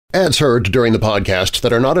Ads heard during the podcast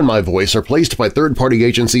that are not in my voice are placed by third-party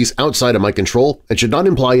agencies outside of my control and should not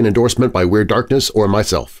imply an endorsement by Weird Darkness or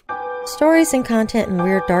myself. Stories and content in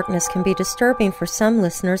Weird Darkness can be disturbing for some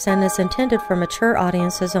listeners and is intended for mature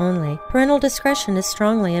audiences only. Parental discretion is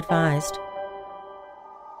strongly advised.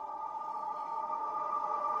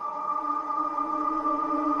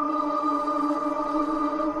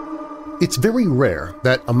 It's very rare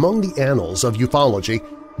that among the annals of ufology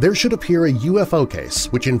there should appear a UFO case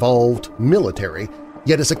which involved military,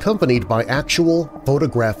 yet is accompanied by actual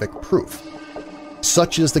photographic proof.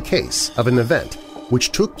 Such is the case of an event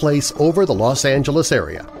which took place over the Los Angeles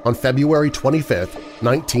area on February 25,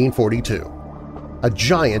 1942. A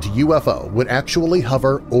giant UFO would actually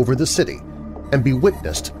hover over the city and be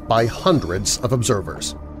witnessed by hundreds of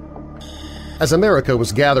observers. As America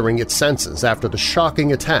was gathering its senses after the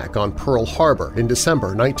shocking attack on Pearl Harbor in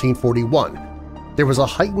December 1941, there was a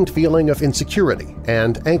heightened feeling of insecurity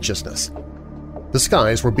and anxiousness. The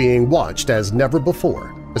skies were being watched as never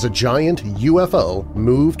before as a giant UFO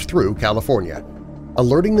moved through California,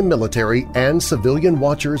 alerting the military and civilian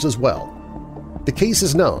watchers as well. The case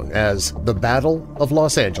is known as the Battle of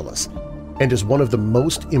Los Angeles and is one of the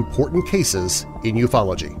most important cases in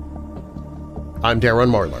ufology. I'm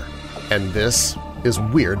Darren Marlar, and this is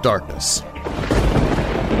Weird Darkness.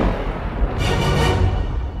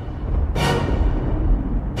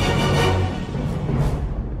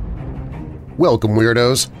 Welcome,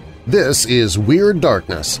 Weirdos! This is Weird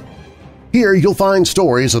Darkness. Here you'll find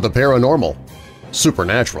stories of the paranormal,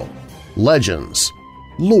 supernatural, legends,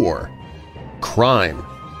 lore, crime,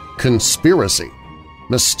 conspiracy,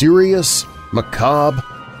 mysterious, macabre,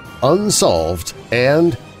 unsolved,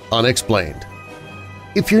 and unexplained.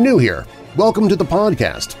 If you're new here, welcome to the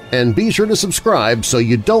podcast, and be sure to subscribe so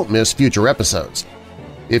you don't miss future episodes.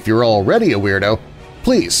 If you're already a weirdo,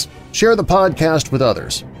 please share the podcast with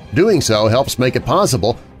others. Doing so helps make it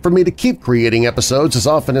possible for me to keep creating episodes as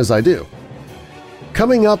often as I do.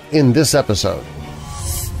 Coming up in this episode,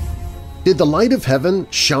 did the light of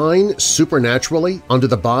heaven shine supernaturally onto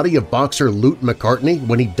the body of boxer Lute McCarty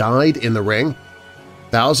when he died in the ring?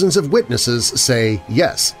 Thousands of witnesses say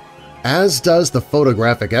yes, as does the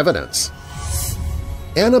photographic evidence.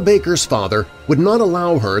 Anna Baker's father would not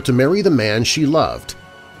allow her to marry the man she loved,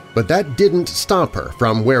 but that didn't stop her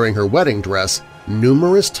from wearing her wedding dress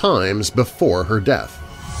numerous times before her death.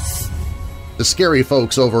 The scary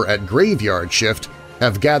folks over at Graveyard Shift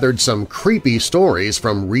have gathered some creepy stories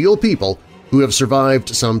from real people who have survived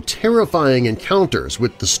some terrifying encounters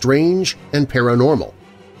with the strange and paranormal.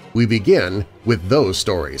 We begin with those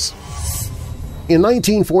stories. In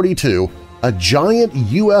 1942, a giant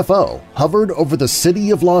UFO hovered over the city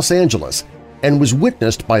of Los Angeles and was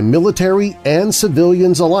witnessed by military and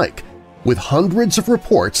civilians alike, with hundreds of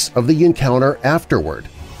reports of the encounter afterward.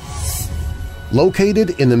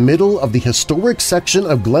 Located in the middle of the historic section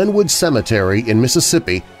of Glenwood Cemetery in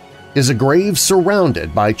Mississippi is a grave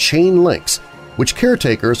surrounded by chain links, which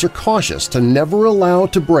caretakers are cautious to never allow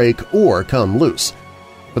to break or come loose,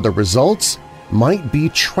 but the results might be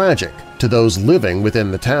tragic to those living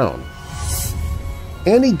within the town.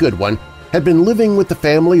 Annie Goodwin had been living with the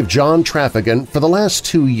family of John Traphagen for the last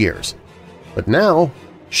 2 years, but now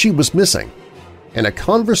she was missing, and a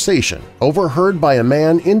conversation overheard by a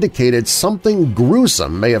man indicated something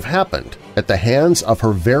gruesome may have happened at the hands of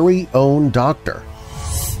her very own doctor.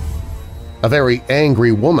 A very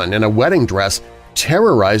angry woman in a wedding dress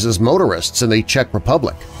terrorizes motorists in the Czech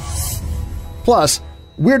Republic. Plus,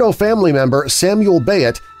 weirdo family member Samuel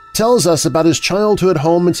Bayet tells us about his childhood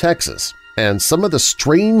home in Texas and some of the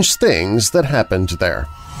strange things that happened there.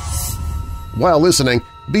 While listening,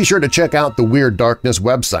 be sure to check out the Weird Darkness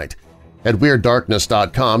website. At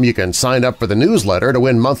WeirdDarkness.com you can sign up for the newsletter to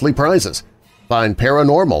win monthly prizes, find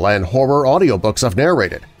paranormal and horror audiobooks I've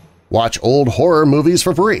narrated, watch old horror movies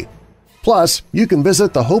for free. Plus, you can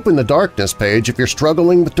visit the Hope in the Darkness page if you're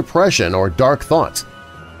struggling with depression or dark thoughts.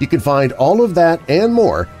 You can find all of that and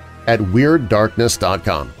more at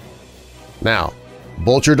WeirdDarkness.com. Now,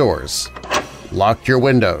 bolt your doors, lock your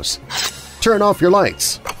windows, turn off your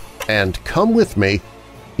lights, and come with me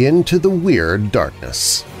into the Weird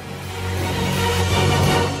Darkness.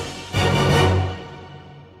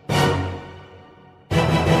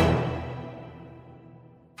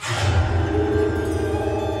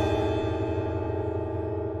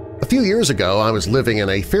 A few years ago, I was living in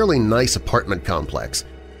a fairly nice apartment complex,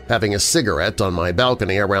 having a cigarette on my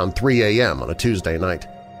balcony around 3 a.m. on a Tuesday night.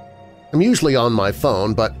 I'm usually on my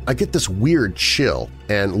phone, but I get this weird chill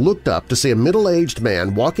and looked up to see a middle-aged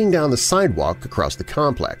man walking down the sidewalk across the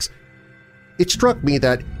complex. It struck me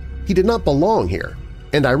that he did not belong here.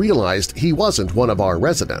 and I realized he wasn't one of our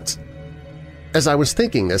residents. As I was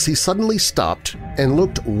thinking this, he suddenly stopped and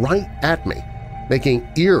looked right at me, making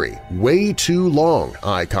eerie, way too long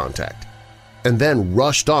eye contact, and then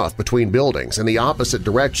rushed off between buildings in the opposite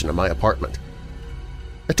direction of my apartment.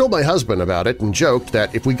 I told my husband about it and joked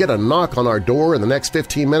that if we get a knock on our door in the next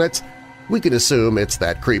 15 minutes, we can assume it's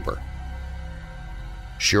that creeper.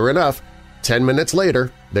 Sure enough, 10 minutes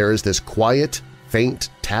later, there is this quiet, faint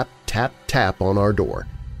tap, tap, tap on our door.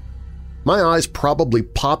 My eyes probably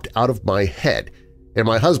popped out of my head, and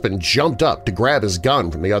my husband jumped up to grab his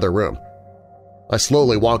gun from the other room. I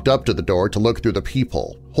slowly walked up to the door to look through the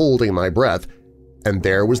peephole, holding my breath, and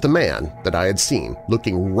there was the man that I had seen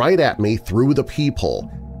looking right at me through the peephole.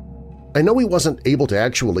 I know he wasn't able to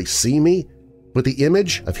actually see me, but the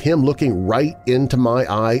image of him looking right into my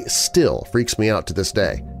eye still freaks me out to this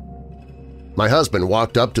day. My husband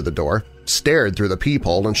walked up to the door, stared through the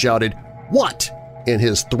peephole, and shouted, "What?" in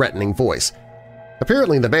his threatening voice.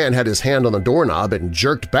 Apparently the man had his hand on the doorknob and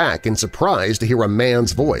jerked back in surprise to hear a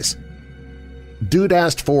man's voice. Dude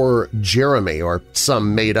asked for Jeremy or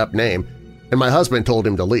some made-up name, and my husband told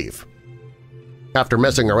him to leave. After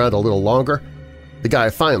messing around a little longer, the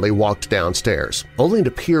guy finally walked downstairs, only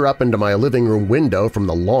to peer up into my living room window from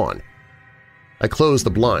the lawn. I closed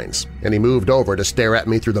the blinds, and he moved over to stare at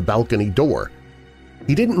me through the balcony door.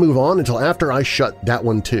 He didn't move on until after I shut that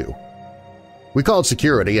one too. We called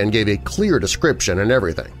security and gave a clear description and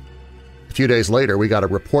everything. A few days later, we got a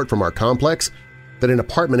report from our complex that an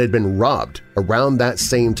apartment had been robbed around that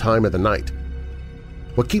same time of the night.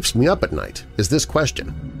 What keeps me up at night is this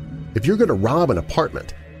question. If you're going to rob an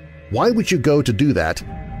apartment, why would you go to do that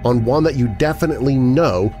on one that you definitely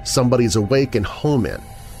know somebody's awake and home in?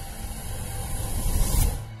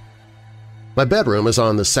 My bedroom is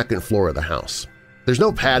on the second floor of the house. There's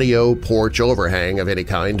no patio, porch, overhang of any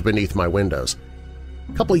kind beneath my windows.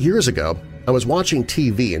 A couple of years ago, I was watching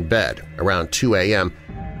TV in bed around 2 a.m.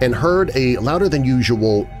 and heard a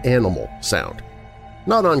louder-than-usual animal sound.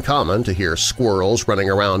 Not uncommon to hear squirrels running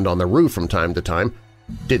around on the roof from time to time.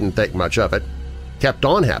 Didn't think much of it. Kept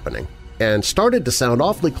on happening and started to sound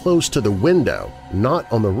awfully close to the window,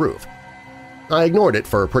 not on the roof. I ignored it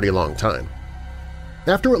for a pretty long time.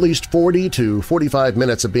 After at least 40 to 45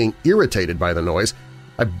 minutes of being irritated by the noise,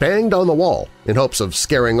 I banged on the wall in hopes of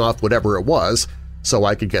scaring off whatever it was so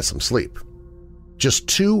I could get some sleep. Just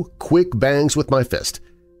 2 quick bangs with my fist,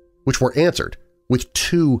 which were answered with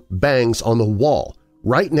 2 bangs on the wall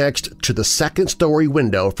right next to the second-story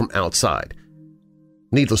window from outside.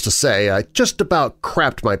 Needless to say, I just about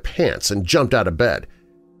crapped my pants and jumped out of bed.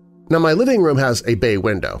 Now, my living room has a bay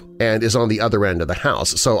window and is on the other end of the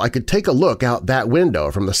house, so I could take a look out that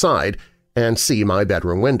window from the side and see my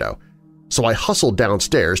bedroom window. So I hustled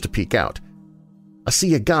downstairs to peek out. I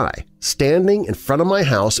see a guy standing in front of my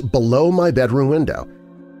house below my bedroom window.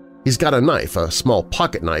 He's got a knife, a small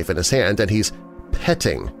pocket knife in his hand, and he's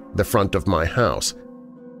petting the front of my house.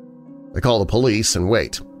 I call the police and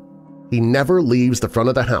wait. He never leaves the front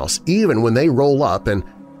of the house, even when they roll up and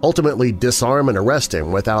ultimately disarm and arrest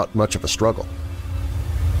him without much of a struggle.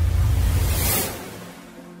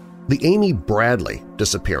 The Amy Bradley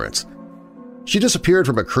disappearance. She disappeared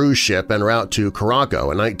from a cruise ship en route to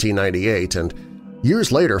Caraco in 1998, and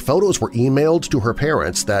years later photos were emailed to her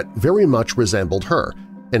parents that very much resembled her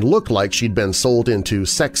and looked like she'd been sold into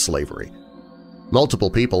sex slavery. Multiple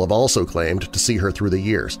people have also claimed to see her through the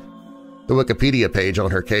years. The Wikipedia page on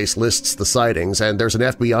her case lists the sightings, and there's an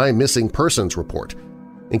FBI missing persons report,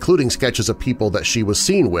 including sketches of people that she was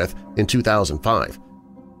seen with in 2005.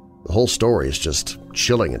 The whole story is just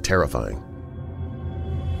chilling and terrifying.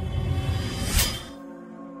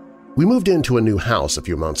 We moved into a new house a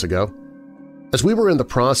few months ago. As we were in the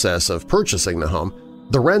process of purchasing the home,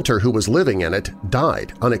 the renter who was living in it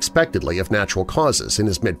died unexpectedly of natural causes in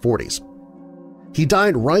his mid-40s. He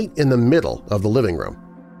died right in the middle of the living room.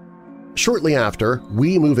 Shortly after,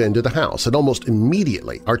 we move into the house, and almost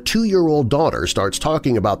immediately our 2-year-old daughter starts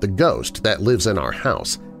talking about the ghost that lives in our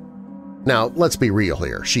house. Now, let's be real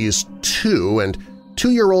here. She's 2, and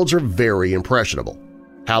 2-year-olds are very impressionable.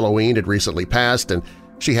 Halloween had recently passed, and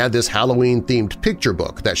she had this Halloween-themed picture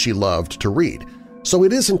book that she loved to read, so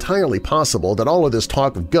it is entirely possible that all of this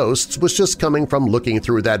talk of ghosts was just coming from looking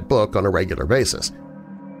through that book on a regular basis.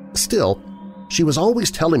 Still, she was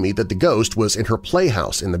always telling me that the ghost was in her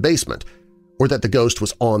playhouse in the basement, or that the ghost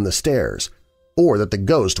was on the stairs, or that the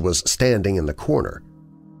ghost was standing in the corner.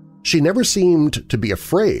 She never seemed to be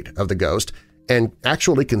afraid of the ghost and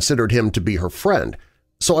actually considered him to be her friend,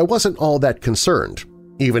 so I wasn't all that concerned,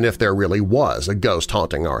 even if there really was a ghost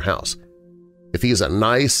haunting our house. If he's a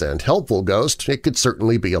nice and helpful ghost, it could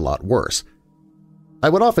certainly be a lot worse. I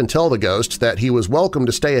would often tell the ghost that he was welcome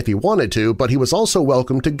to stay if he wanted to, but he was also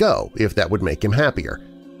welcome to go if that would make him happier.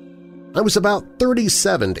 I was about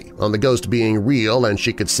 30-70 on the ghost being real and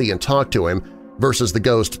she could see and talk to him versus the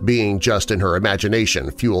ghost being just in her imagination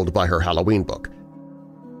fueled by her Halloween book.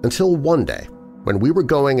 Until one day, when we were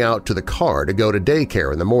going out to the car to go to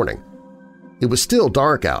daycare in the morning. It was still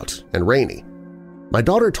dark out and rainy. My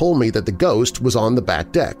daughter told me that the ghost was on the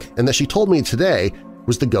back deck and that she told me today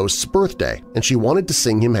was the ghost's birthday and she wanted to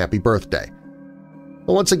sing him happy birthday.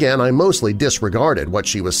 Once again, I mostly disregarded what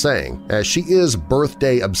she was saying, as she is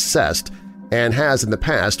birthday-obsessed and has in the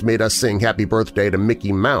past made us sing happy birthday to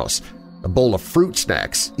Mickey Mouse, a bowl of fruit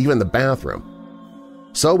snacks, even the bathroom.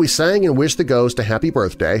 So we sang and wished the ghost a happy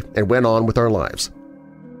birthday and went on with our lives.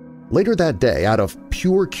 Later that day, out of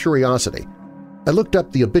pure curiosity, I looked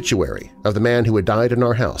up the obituary of the man who had died in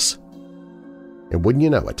our house. And wouldn't you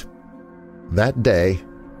know it, that day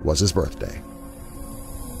was his birthday.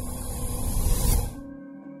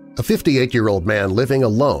 A 58-year-old man living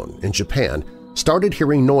alone in Japan started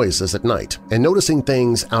hearing noises at night and noticing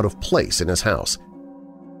things out of place in his house.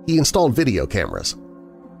 He installed video cameras.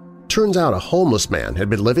 Turns out a homeless man had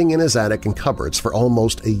been living in his attic and cupboards for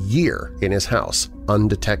almost a year in his house,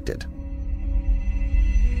 undetected.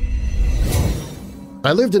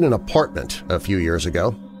 I lived in an apartment a few years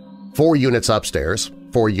ago, 4 units upstairs,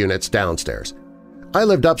 4 units downstairs. I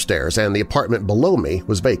lived upstairs and the apartment below me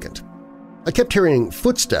was vacant. I kept hearing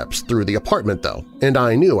footsteps through the apartment though, and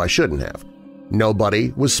I knew I shouldn't have.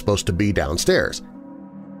 Nobody was supposed to be downstairs.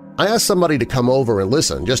 I asked somebody to come over and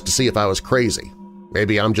listen just to see if I was crazy.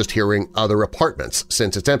 Maybe I'm just hearing other apartments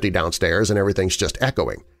since it's empty downstairs and everything's just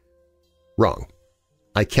echoing. Wrong.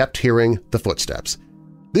 I kept hearing the footsteps.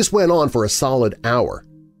 This went on for a solid hour.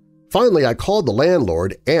 Finally, I called the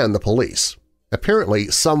landlord and the police. Apparently,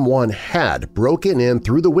 someone had broken in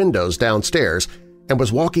through the windows downstairs and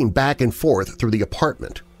was walking back and forth through the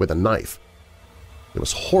apartment with a knife. It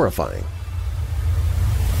was horrifying.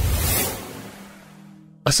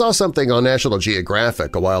 I saw something on National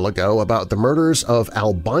Geographic a while ago about the murders of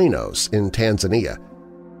albinos in Tanzania.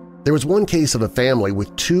 There was one case of a family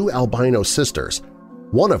with 2 albino sisters,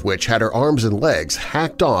 one of which had her arms and legs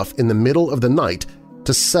hacked off in the middle of the night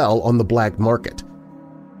to sell on the black market.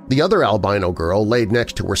 The other albino girl laid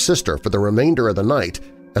next to her sister for the remainder of the night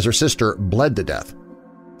as her sister bled to death.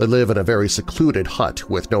 They live in a very secluded hut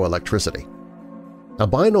with no electricity.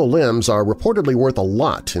 Albino limbs are reportedly worth a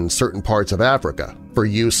lot in certain parts of Africa for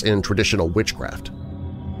use in traditional witchcraft.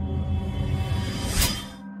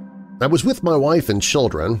 I was with my wife and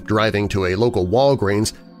children driving to a local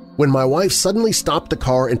Walgreens when my wife suddenly stopped the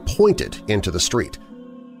car and pointed into the street.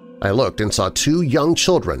 I looked and saw 2 young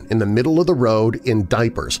children in the middle of the road in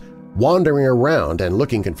diapers, wandering around and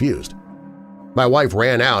looking confused. My wife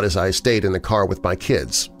ran out as I stayed in the car with my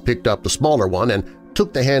kids, picked up the smaller one, and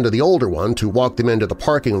took the hand of the older one to walk them into the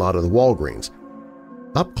parking lot of the Walgreens.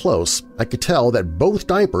 Up close, I could tell that both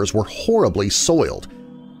diapers were horribly soiled,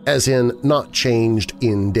 as in not changed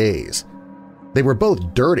in days. They were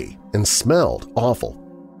both dirty and smelled awful.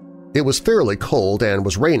 It was fairly cold and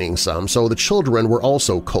was raining some, so the children were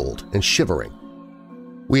also cold and shivering.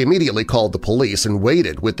 We immediately called the police and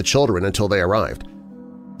waited with the children until they arrived.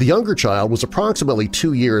 The younger child was approximately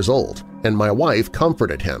 2 years old, and my wife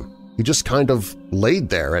comforted him. He just kind of laid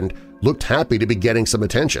there and looked happy to be getting some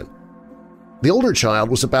attention. The older child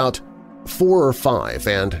was about 4 or 5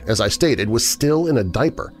 and, as I stated, was still in a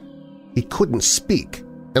diaper. He couldn't speak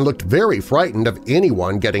and looked very frightened of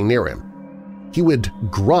anyone getting near him. He would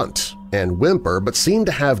grunt and whimper but seemed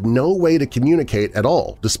to have no way to communicate at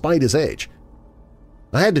all despite his age.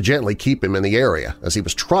 I had to gently keep him in the area as he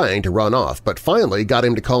was trying to run off, but finally got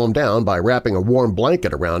him to calm down by wrapping a warm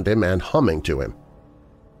blanket around him and humming to him.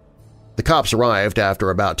 The cops arrived after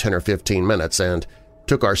about 10 or 15 minutes and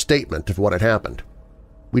took our statement of what had happened.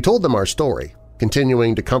 We told them our story,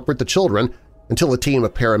 continuing to comfort the children until a team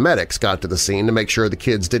of paramedics got to the scene to make sure the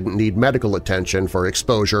kids didn't need medical attention for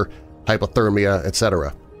exposure, hypothermia,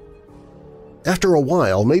 etc. After a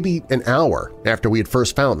while, maybe an hour after we had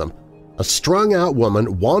first found them, a strung-out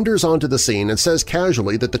woman wanders onto the scene and says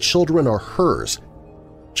casually that the children are hers.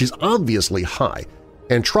 She's obviously high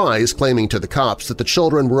and tries claiming to the cops that the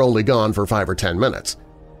children were only gone for 5 or 10 minutes.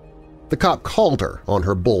 The cop called her on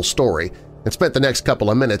her bull story and spent the next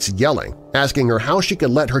couple of minutes yelling, asking her how she could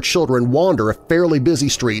let her children wander a fairly busy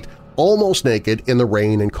street almost naked in the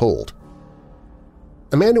rain and cold.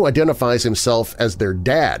 A man who identifies himself as their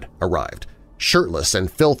dad arrived, shirtless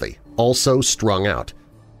and filthy, also strung out.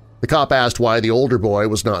 The cop asked why the older boy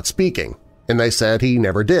was not speaking, and they said he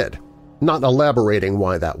never did, not elaborating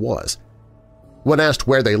why that was. When asked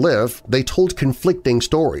where they live, they told conflicting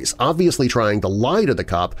stories, obviously trying to lie to the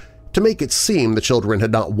cop to make it seem the children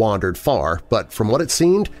had not wandered far, but from what it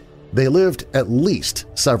seemed, they lived at least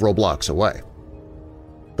several blocks away.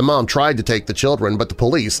 The mom tried to take the children, but the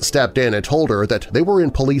police stepped in and told her that they were in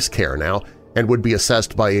police care now and would be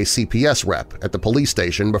assessed by a CPS rep at the police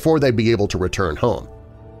station before they'd be able to return home.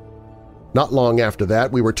 Not long after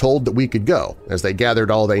that, we were told that we could go, as they gathered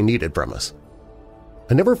all they needed from us.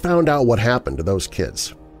 I never found out what happened to those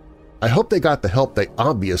kids. I hope they got the help they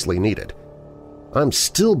obviously needed. I'm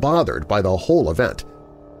still bothered by the whole event.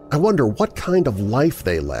 I wonder what kind of life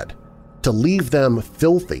they led to leave them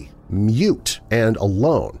filthy, mute, and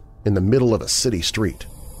alone in the middle of a city street.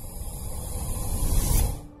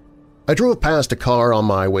 I drove past a car on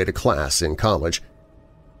my way to class in college.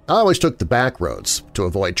 I always took the back roads to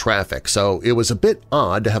avoid traffic, so it was a bit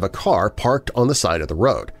odd to have a car parked on the side of the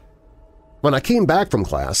road. When I came back from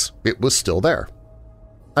class, it was still there.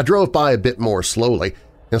 I drove by a bit more slowly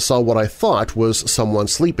and saw what I thought was someone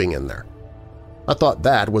sleeping in there. I thought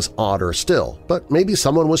that was odder still, but maybe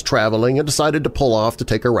someone was traveling and decided to pull off to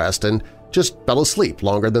take a rest and just fell asleep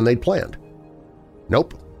longer than they'd planned.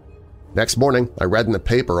 Nope. Next morning, I read in the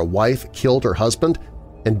paper a wife killed her husband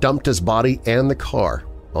and dumped his body and the car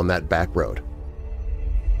on that back road.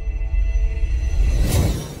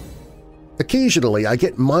 Occasionally, I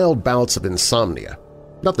get mild bouts of insomnia.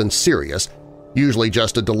 Nothing serious, usually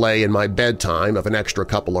just a delay in my bedtime of an extra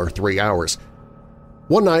couple or 3 hours.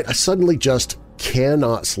 One night, I suddenly just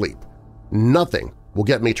cannot sleep. Nothing will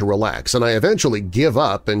get me to relax, and I eventually give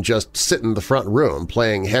up and just sit in the front room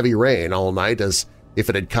playing Heavy Rain all night as if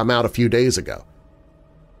it had come out a few days ago.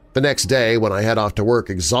 The next day, when I head off to work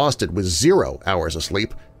exhausted with 0 hours of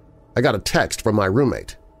sleep, I got a text from my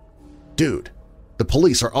roommate. "Dude, the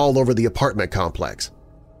police are all over the apartment complex."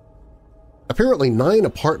 Apparently 9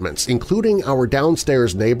 apartments, including our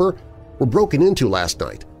downstairs neighbor, were broken into last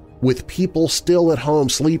night, with people still at home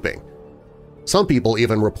sleeping. Some people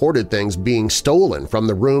even reported things being stolen from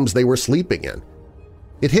the rooms they were sleeping in.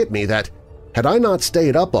 It hit me that, had I not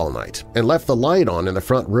stayed up all night and left the light on in the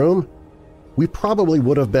front room, we probably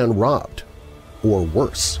would have been robbed, or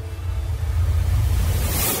worse.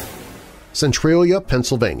 Centralia,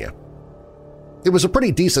 Pennsylvania. It was a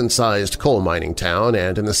pretty decent-sized coal mining town,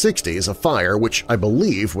 and in the 60s a fire, which I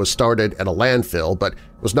believe was started at a landfill but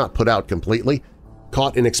was not put out completely,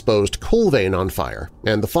 caught an exposed coal vein on fire,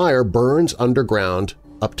 and the fire burns underground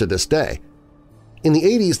up to this day. In the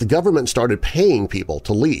 80s, the government started paying people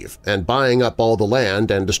to leave and buying up all the land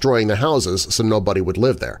and destroying the houses so nobody would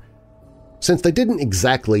live there. Since they didn't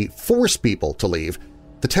exactly force people to leave,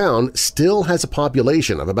 the town still has a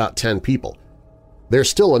population of about 10 people. There's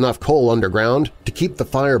still enough coal underground to keep the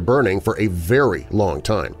fire burning for a very long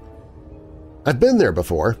time. I've been there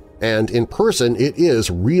before, and in person it is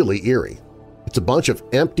really eerie. It's a bunch of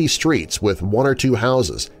empty streets with 1 or 2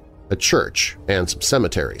 houses, a church, and some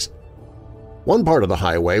cemeteries. One part of the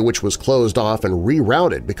highway, which was closed off and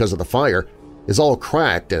rerouted because of the fire, is all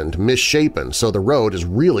cracked and misshapen, so the road is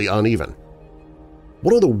really uneven.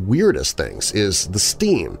 One of the weirdest things is the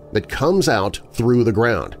steam that comes out through the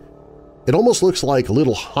ground. It almost looks like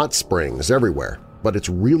little hot springs everywhere, but it's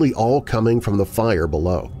really all coming from the fire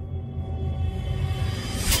below.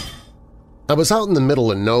 I was out in the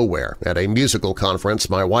middle of nowhere at a musical conference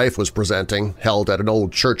my wife was presenting held at an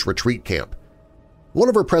old church retreat camp. One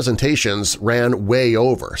of her presentations ran way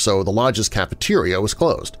over, so the lodge's cafeteria was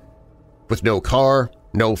closed. With no car,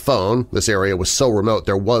 no phone, this area was so remote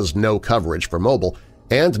there was no coverage for mobile,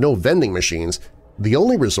 and no vending machines, the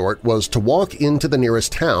only resort was to walk into the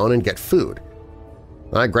nearest town and get food.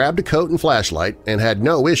 I grabbed a coat and flashlight and had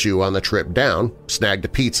no issue on the trip down, snagged a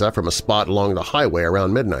pizza from a spot along the highway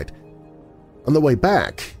around midnight. On the way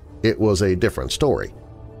back, it was a different story.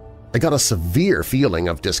 I got a severe feeling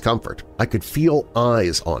of discomfort. I could feel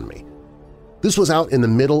eyes on me. This was out in the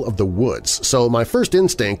middle of the woods, so my first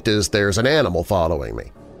instinct is there's an animal following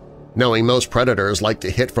me. Knowing most predators like to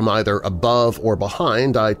hit from either above or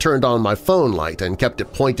behind, I turned on my phone light and kept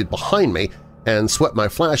it pointed behind me and swept my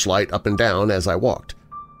flashlight up and down as I walked.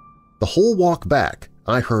 The whole walk back,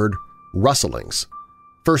 I heard rustlings,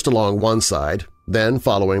 first along one side, then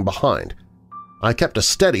following behind. I kept a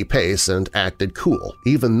steady pace and acted cool,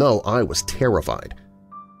 even though I was terrified.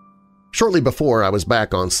 Shortly before I was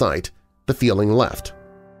back on site, the feeling left.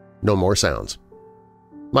 No more sounds.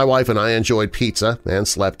 My wife and I enjoyed pizza and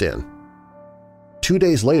slept in. 2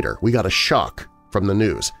 days later, we got a shock from the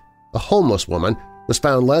news. A homeless woman was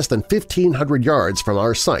found less than 1,500 yards from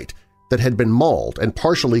our site that had been mauled and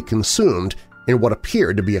partially consumed in what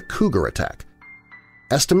appeared to be a cougar attack.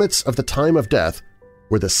 Estimates of the time of death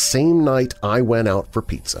were the same night I went out for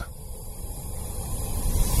pizza.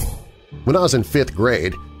 When I was in 5th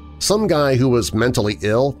grade, some guy who was mentally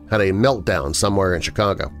ill had a meltdown somewhere in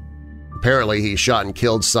Chicago. Apparently, he shot and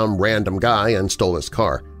killed some random guy and stole his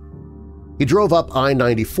car. He drove up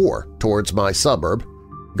I-94 towards my suburb,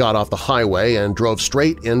 got off the highway, and drove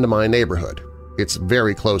straight into my neighborhood. It's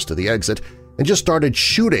very close to the exit, and just started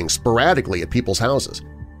shooting sporadically at people's houses.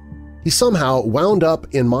 He somehow wound up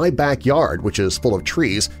in my backyard, which is full of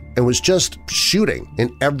trees, and was just shooting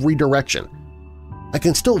in every direction. I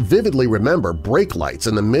can still vividly remember brake lights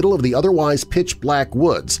in the middle of the otherwise pitch-black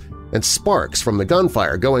woods and sparks from the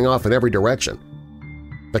gunfire going off in every direction.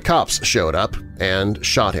 The cops showed up and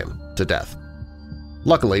shot him to death.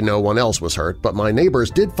 Luckily, no one else was hurt, but my neighbors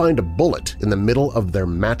did find a bullet in the middle of their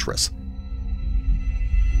mattress.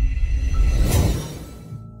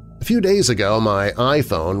 A few days ago, my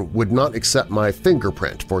iPhone would not accept my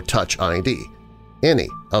fingerprint for Touch ID, any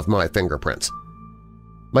of my fingerprints.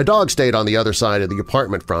 My dog stayed on the other side of the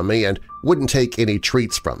apartment from me and wouldn't take any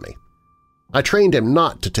treats from me. I trained him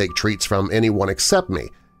not to take treats from anyone except me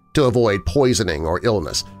to avoid poisoning or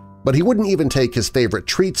illness, but he wouldn't even take his favorite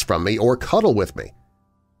treats from me or cuddle with me.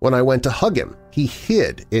 When I went to hug him, he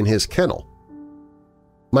hid in his kennel.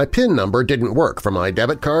 My PIN number didn't work for my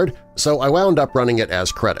debit card, so I wound up running it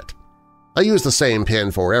as credit. I used the same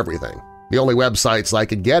PIN for everything. The only websites I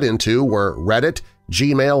could get into were Reddit,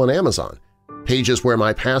 Gmail, and Amazon, pages where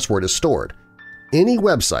my password is stored. Any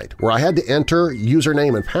website where I had to enter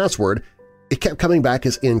username and password, it kept coming back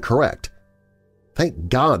as incorrect. Thank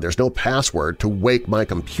God there's no password to wake my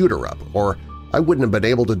computer up, or I wouldn't have been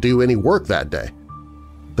able to do any work that day.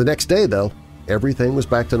 The next day, though, everything was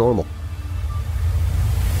back to normal.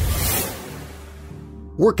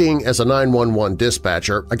 Working as a 911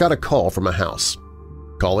 dispatcher, I got a call from a house.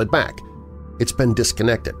 Call it back. It's been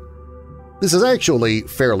disconnected. This is actually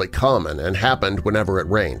fairly common and happened whenever it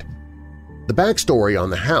rained. The backstory on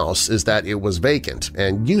the house is that it was vacant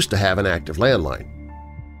and used to have an active landline.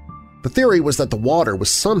 The theory was that the water was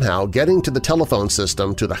somehow getting to the telephone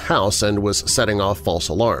system to the house and was setting off false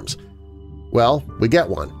alarms. Well, we get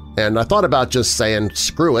one, and I thought about just saying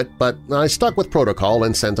screw it, but I stuck with protocol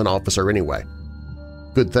and sent an officer anyway.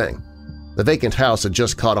 Good thing. The vacant house had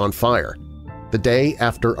just caught on fire, the day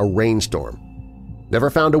after a rainstorm. Never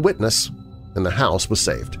found a witness, and the house was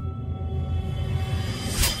saved.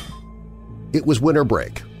 It was winter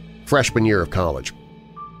break, freshman year of college.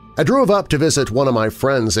 I drove up to visit one of my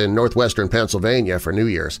friends in northwestern Pennsylvania for New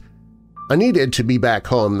Year's. I needed to be back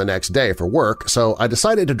home the next day for work, so I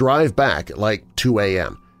decided to drive back at like 2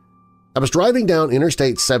 a.m. I was driving down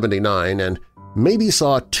Interstate 79 and maybe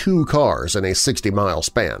saw 2 cars in a 60-mile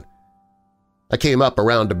span. I came up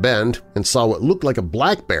around a bend and saw what looked like a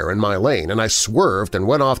black bear in my lane, and I swerved and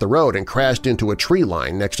went off the road and crashed into a tree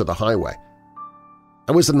line next to the highway.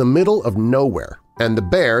 I was in the middle of nowhere, and the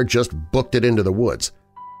bear just booked it into the woods.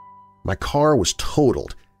 My car was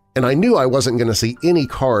totaled, and I knew I wasn't going to see any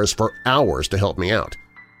cars for hours to help me out.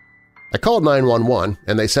 I called 911,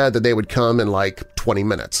 and they said that they would come in like 20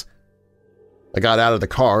 minutes. I got out of the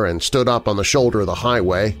car and stood up on the shoulder of the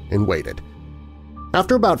highway and waited.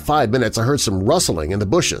 After about 5 minutes, I heard some rustling in the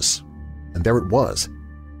bushes, and there it was,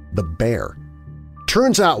 the bear.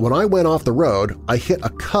 Turns out when I went off the road, I hit a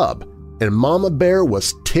cub, and Mama Bear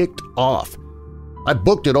was ticked off. I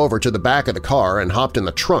booked it over to the back of the car and hopped in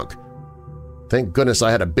the trunk. Thank goodness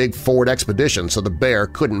I had a big Ford Expedition so the bear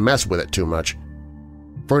couldn't mess with it too much.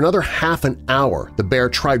 For another half an hour, the bear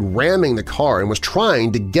tried ramming the car and was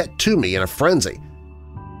trying to get to me in a frenzy.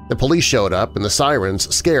 The police showed up and the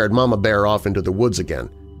sirens scared Mama Bear off into the woods again.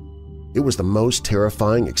 It was the most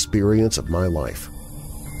terrifying experience of my life.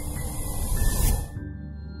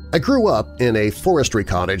 I grew up in a forestry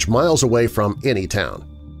cottage miles away from any town.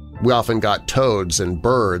 We often got toads and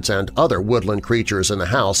birds and other woodland creatures in the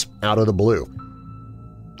house out of the blue.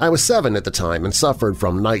 I was 7 at the time and suffered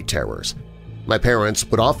from night terrors. My parents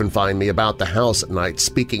would often find me about the house at night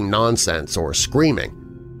speaking nonsense or screaming.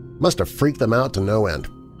 Must have freaked them out to no end.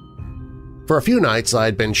 For a few nights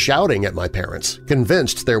I'd been shouting at my parents,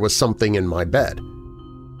 convinced there was something in my bed.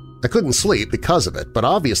 I couldn't sleep because of it, but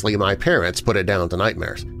obviously my parents put it down to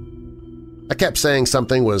nightmares. I kept saying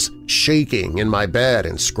something was shaking in my bed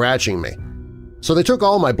and scratching me. So they took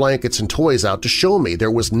all my blankets and toys out to show me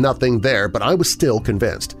there was nothing there, but I was still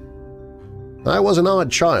convinced. I was an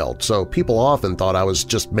odd child, so people often thought I was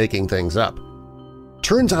just making things up.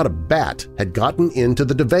 Turns out a bat had gotten into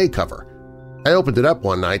the duvet cover. I opened it up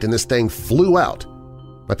one night and this thing flew out.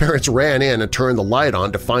 My parents ran in and turned the light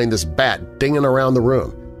on to find this bat dinging around the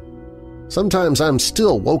room. Sometimes I'm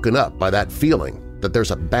still woken up by that feeling that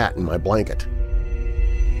there's a bat in my blanket.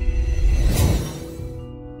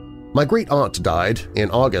 My great-aunt died in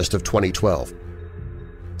August of 2012.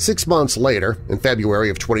 6 months later, in February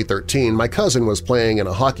of 2013, my cousin was playing in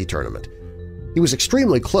a hockey tournament. He was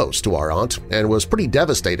extremely close to our aunt and was pretty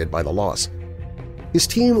devastated by the loss. His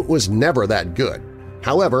team was never that good.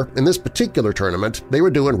 However, in this particular tournament, they were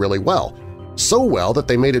doing really well, so well that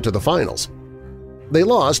they made it to the finals. They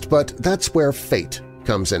lost, but that's where fate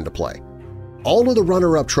comes into play. All of the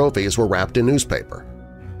runner-up trophies were wrapped in newspaper.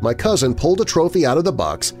 My cousin pulled a trophy out of the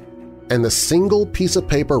box, and the single piece of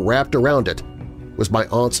paper wrapped around it was my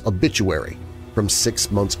aunt's obituary from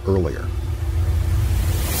 6 months earlier.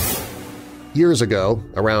 Years ago,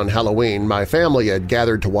 around Halloween, my family had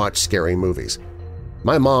gathered to watch scary movies.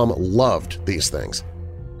 My mom loved these things.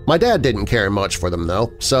 My dad didn't care much for them,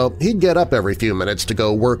 though, so he'd get up every few minutes to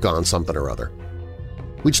go work on something or other.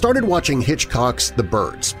 We'd started watching Hitchcock's The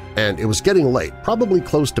Birds, and it was getting late, probably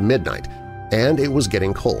close to midnight, and it was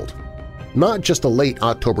getting cold. Not just a late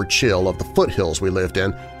October chill of the foothills we lived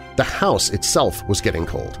in, the house itself was getting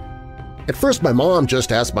cold. At first my mom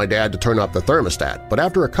just asked my dad to turn up the thermostat, but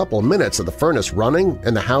after a couple of minutes of the furnace running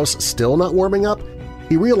and the house still not warming up,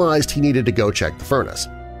 he realized he needed to go check the furnace.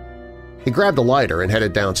 He grabbed a lighter and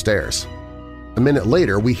headed downstairs. A minute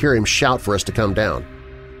later, we hear him shout for us to come down.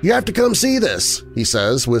 "You have to come see this," he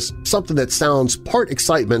says, with something that sounds part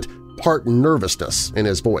excitement, part nervousness in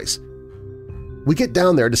his voice. We get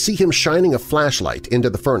down there to see him shining a flashlight into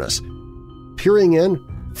the furnace. Peering in,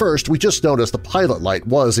 first we just noticed the pilot light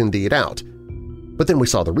was indeed out. But then we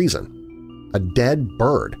saw the reason. A dead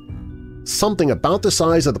bird. Something about the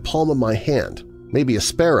size of the palm of my hand, maybe a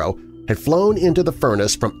sparrow, had flown into the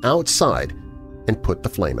furnace from outside and put the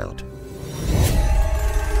flame out.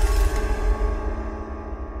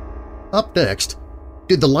 Up next,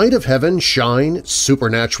 did the light of heaven shine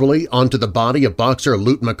supernaturally onto the body of boxer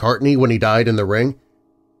Lute McCarty when he died in the ring?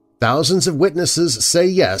 Thousands of witnesses say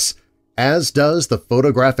yes, as does the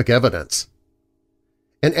photographic evidence.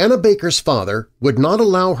 And Anna Baker's father would not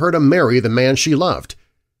allow her to marry the man she loved,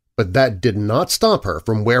 but that did not stop her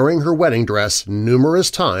from wearing her wedding dress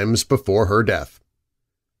numerous times before her death.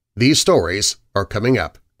 These stories are coming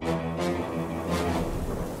up.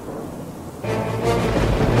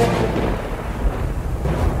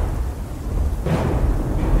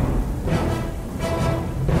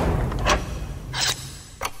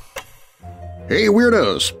 Hey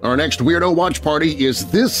Weirdos! Our next Weirdo Watch Party is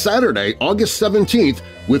this Saturday, August 17th,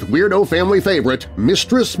 with Weirdo family favorite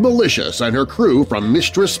Mistress Malicious and her crew from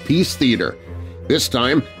Mistress Peace Theater. This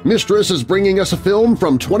time, Mistress is bringing us a film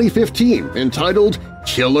from 2015 entitled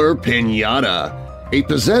Killer Piñata, a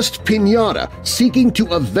possessed piñata seeking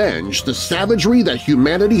to avenge the savagery that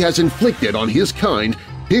humanity has inflicted on his kind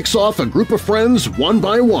picks off a group of friends one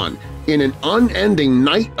by one in an unending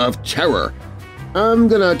night of terror. I'm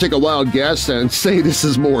gonna take a wild guess and say this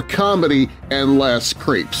is more comedy and less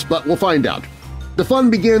creeps, but we'll find out. The fun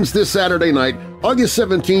begins this Saturday night, August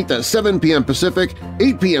 17th at 7 p.m. Pacific,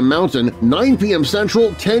 8 p.m. Mountain, 9 p.m.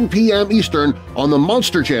 Central, 10 p.m. Eastern on the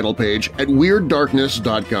Monster Channel page at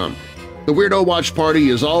WeirdDarkness.com. The Weirdo Watch Party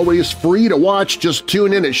is always free to watch. Just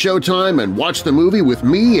tune in at showtime and watch the movie with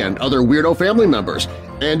me and other Weirdo family members,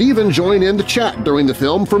 and even join in the chat during the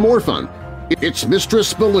film for more fun. It's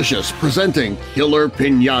Mistress Malicious presenting Killer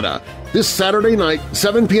Piñata this Saturday night,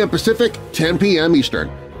 7 p.m. Pacific, 10 p.m.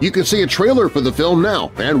 Eastern. You can see a trailer for the film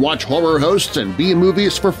now and watch horror hosts and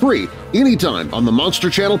B-movies for free anytime on the Monster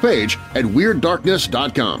Channel page at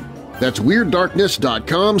WeirdDarkness.com. That's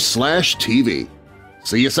WeirdDarkness.com/TV.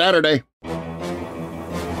 See you Saturday!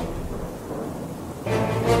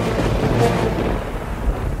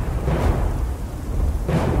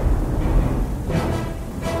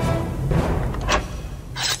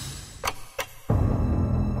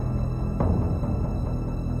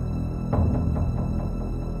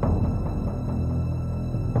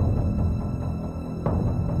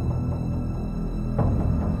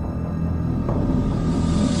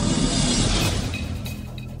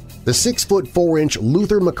 The 6'4"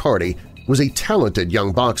 Lute McCarty was a talented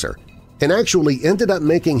young boxer and actually ended up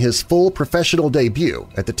making his full professional debut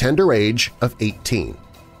at the tender age of 18.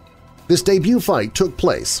 This debut fight took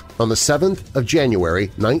place on the 7th of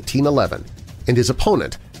January 1911, and his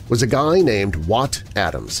opponent was a guy named Watt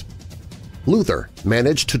Adams. Luther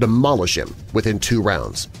managed to demolish him within 2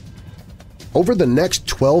 rounds. Over the next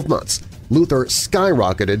 12 months, Luther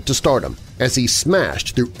skyrocketed to stardom as he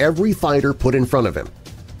smashed through every fighter put in front of him.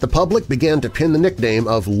 The public began to pin the nickname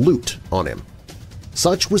of Lute on him.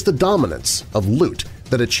 Such was the dominance of Lute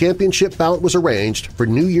that a championship bout was arranged for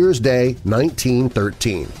New Year's Day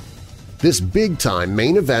 1913. This big-time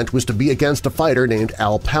main event was to be against a fighter named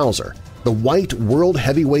Al Pauser, the white world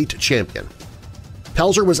heavyweight champion.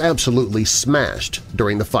 Pelzer was absolutely smashed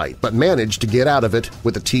during the fight but managed to get out of it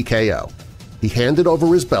with a TKO. He handed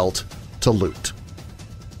over his belt to Lute.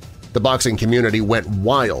 The boxing community went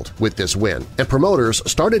wild with this win, and promoters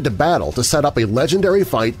started to battle to set up a legendary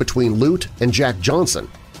fight between Lute and Jack Johnson.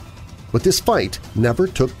 But this fight never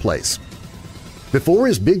took place. Before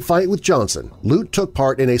his big fight with Johnson, Lute took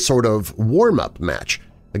part in a sort of warm-up match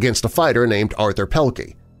against a fighter named Arthur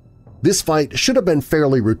Pelkey. This fight should have been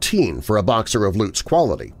fairly routine for a boxer of Lute's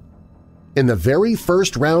quality. In the very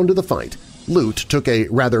first round of the fight, Lute took a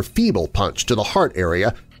rather feeble punch to the heart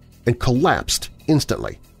area and collapsed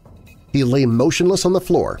instantly. He lay motionless on the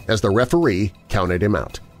floor as the referee counted him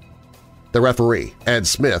out. The referee, Ed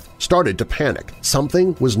Smith, started to panic.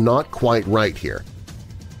 Something was not quite right here.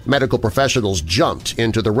 Medical professionals jumped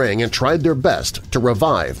into the ring and tried their best to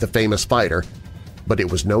revive the famous fighter, but it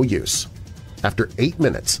was no use. After 8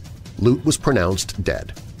 minutes, Lute was pronounced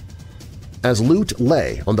dead. As Lute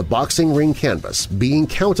lay on the boxing ring canvas being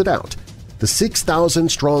counted out, the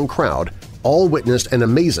 6,000-strong crowd all witnessed an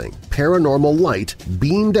amazing paranormal light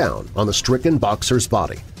beam down on the stricken boxer's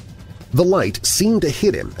body. The light seemed to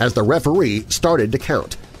hit him as the referee started to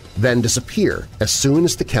count, then disappear as soon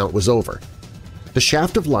as the count was over. The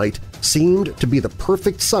shaft of light seemed to be the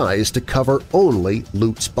perfect size to cover only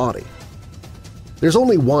Lute's body. There's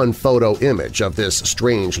only one photo image of this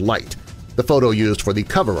strange light, the photo used for the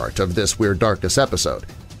cover art of this Weird Darkness episode,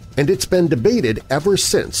 and it's been debated ever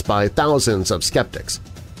since by thousands of skeptics.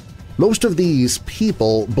 Most of these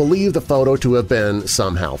people believe the photo to have been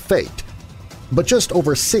somehow faked, but just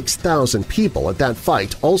over 6,000 people at that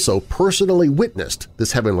fight also personally witnessed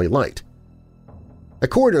this heavenly light. A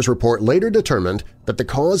coroner's report later determined that the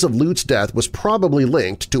cause of Lute's death was probably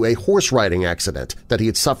linked to a horse riding accident that he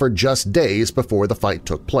had suffered just days before the fight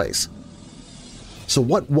took place. So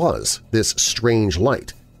what was this strange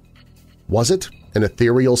light? Was it an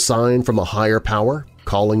ethereal sign from a higher power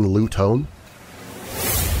calling Lute home?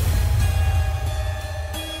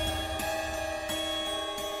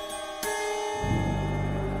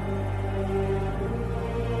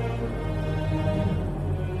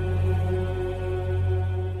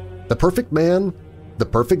 The perfect man, the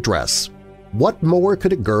perfect dress. What more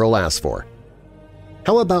could a girl ask for?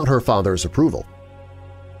 How about her father's approval?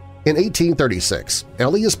 In 1836,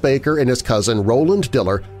 Elias Baker and his cousin Roland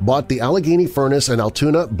Diller bought the Allegheny Furnace in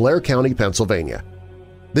Altoona, Blair County, Pennsylvania.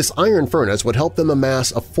 This iron furnace would help them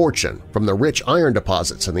amass a fortune from the rich iron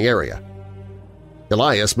deposits in the area.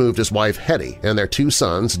 Elias moved his wife Hetty and their 2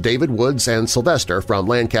 sons, David Woods and Sylvester, from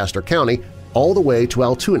Lancaster County all the way to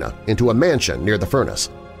Altoona into a mansion near the furnace.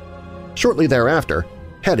 Shortly thereafter,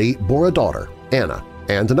 Hetty bore a daughter, Anna,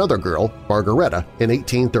 and another girl, Margaretta, in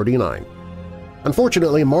 1839.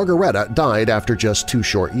 Unfortunately, Margaretta died after just 2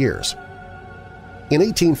 short years. In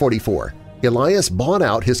 1844, Elias bought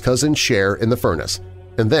out his cousin's share in the furnace,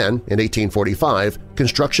 and then, in 1845,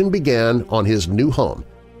 construction began on his new home,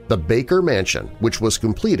 the Baker Mansion, which was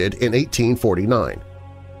completed in 1849.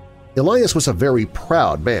 Elias was a very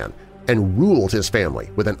proud man and ruled his family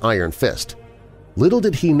with an iron fist. Little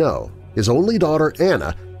did he know, his only daughter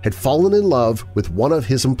Anna had fallen in love with one of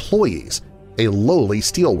his employees, a lowly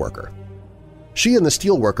steelworker. She and the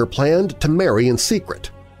steelworker planned to marry in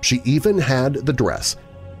secret. She even had the dress.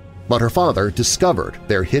 But her father discovered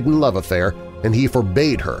their hidden love affair, and he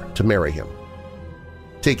forbade her to marry him.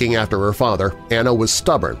 Taking after her father, Anna was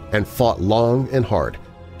stubborn and fought long and hard.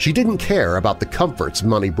 She didn't care about the comforts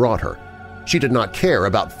money brought her. She did not care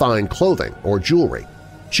about fine clothing or jewelry.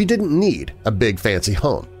 She didn't need a big fancy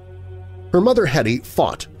home. Her mother Hetty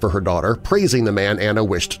fought for her daughter, praising the man Anna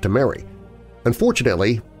wished to marry.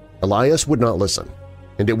 Unfortunately, Elias would not listen,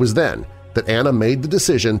 and it was then that Anna made the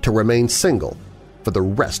decision to remain single for the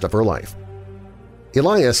rest of her life.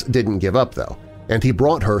 Elias didn't give up, though, and he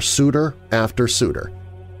brought her suitor after suitor.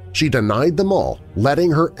 She denied them all,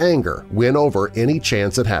 letting her anger win over any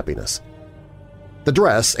chance at happiness. The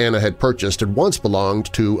dress Anna had purchased had once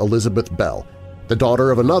belonged to Elizabeth Bell, the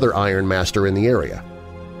daughter of another iron master in the area.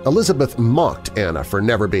 Elizabeth mocked Anna for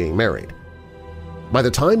never being married. By the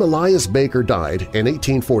time Elias Baker died in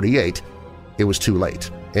 1848, it was too late,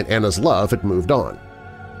 and Anna's love had moved on.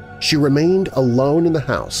 She remained alone in the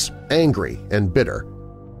house, angry and bitter.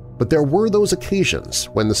 But there were those occasions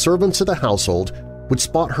when the servants of the household would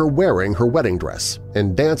spot her wearing her wedding dress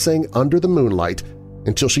and dancing under the moonlight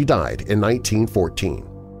until she died in 1914.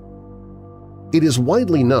 It is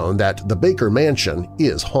widely known that the Baker Mansion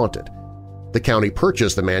is haunted. The county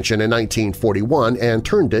purchased the mansion in 1941 and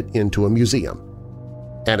turned it into a museum.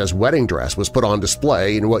 Anna's wedding dress was put on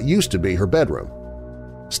display in what used to be her bedroom.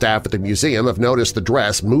 Staff at the museum have noticed the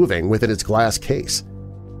dress moving within its glass case.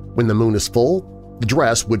 When the moon is full, The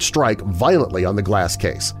dress would strike violently on the glass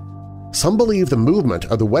case. Some believe the movement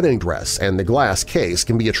of the wedding dress and the glass case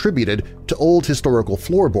can be attributed to old historical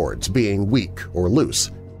floorboards being weak or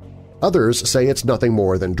loose. Others say it's nothing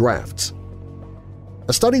more than drafts.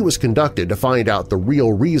 A study was conducted to find out the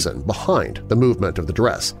real reason behind the movement of the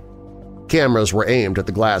dress. Cameras were aimed at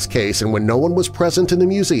the glass case, and when no one was present in the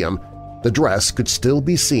museum, the dress could still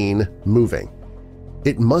be seen moving.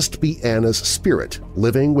 It must be Anna's spirit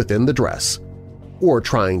living within the dress, or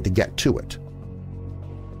trying to get to it.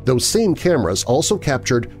 Those same cameras also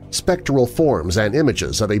captured spectral forms and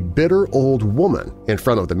images of a bitter old woman in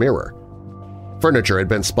front of the mirror. Furniture had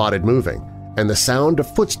been spotted moving, and the sound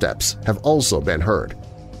of footsteps have also been heard.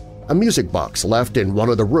 A music box left in one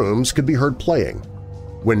of the rooms could be heard playing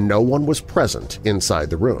when no one was present inside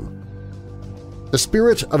the room. The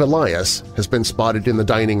spirit of Elias has been spotted in the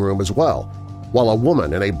dining room as well, while a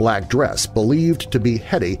woman in a black dress believed to be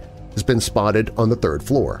Hetty has been spotted on the third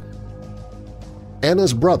floor.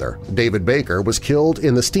 Anna's brother, David Baker, was killed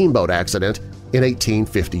in the steamboat accident in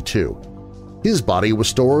 1852. His body was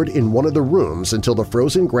stored in one of the rooms until the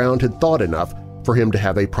frozen ground had thawed enough for him to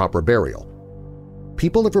have a proper burial.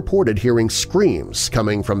 People have reported hearing screams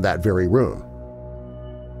coming from that very room.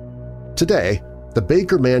 Today, the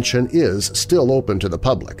Baker Mansion is still open to the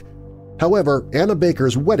public. However, Anna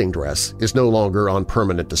Baker's wedding dress is no longer on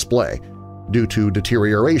permanent display due to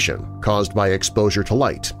deterioration caused by exposure to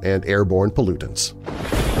light and airborne pollutants.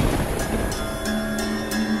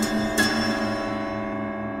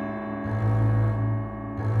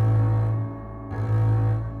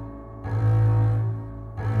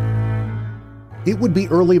 It would be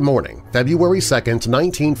early morning, February 2,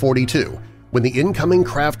 1942, when the incoming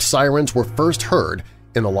craft sirens were first heard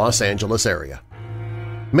in the Los Angeles area.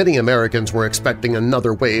 Many Americans were expecting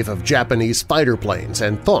another wave of Japanese fighter planes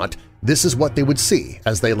and thought this is what they would see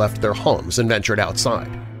as they left their homes and ventured outside.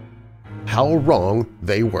 How wrong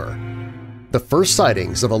they were. The first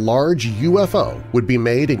sightings of a large UFO would be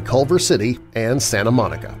made in Culver City and Santa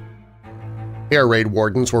Monica. Air raid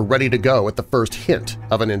wardens were ready to go at the first hint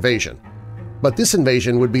of an invasion. But this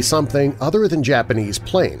invasion would be something other than Japanese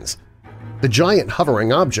planes. The giant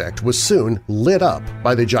hovering object was soon lit up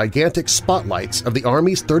by the gigantic spotlights of the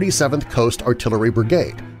Army's 37th Coast Artillery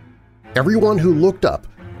Brigade. Everyone who looked up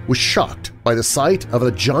was shocked by the sight of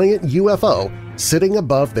a giant UFO sitting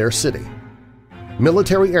above their city.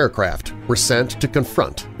 Military aircraft were sent to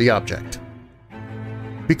confront the object.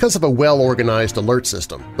 Because of a well-organized alert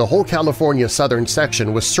system, the whole California southern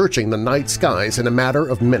section was searching the night skies in a matter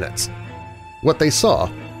of minutes. What they saw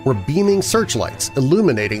were beaming searchlights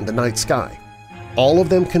illuminating the night sky, all of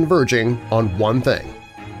them converging on one thing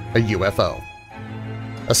 – a UFO.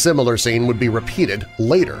 A similar scene would be repeated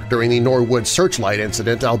later during the Norwood searchlight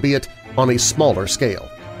incident, albeit on a smaller scale.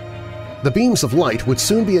 The beams of light would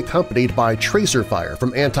soon be accompanied by tracer fire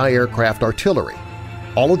from anti-aircraft artillery,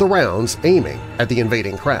 all of the rounds aiming at the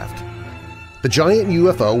invading craft. The giant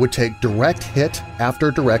UFO would take direct hit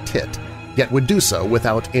after direct hit, yet would do so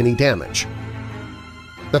without any damage.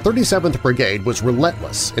 The 37th Brigade was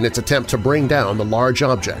relentless in its attempt to bring down the large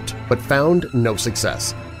object, but found no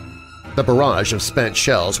success. The barrage of spent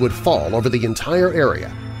shells would fall over the entire area.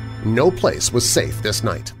 No place was safe this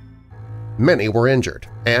night. Many were injured,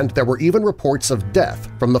 and there were even reports of death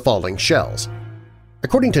from the falling shells.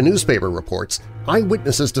 According to newspaper reports,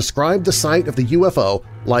 eyewitnesses described the sight of the UFO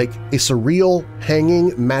like a surreal,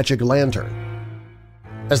 hanging magic lantern.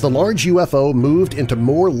 As the large UFO moved into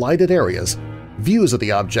more lighted areas, views of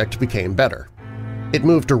the object became better. It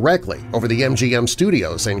moved directly over the MGM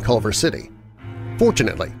studios in Culver City.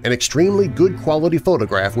 Fortunately, an extremely good quality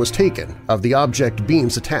photograph was taken of the object,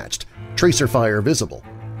 beams attached, tracer fire visible.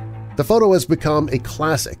 The photo has become a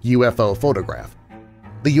classic UFO photograph.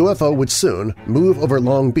 The UFO would soon move over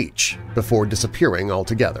Long Beach before disappearing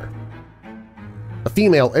altogether. A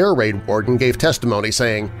female air raid warden gave testimony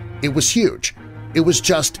saying, "It was huge. It was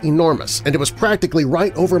just enormous, and it was practically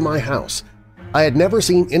right over my house. I had never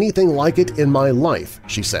seen anything like it in my life,"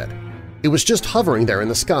 she said. "It was just hovering there in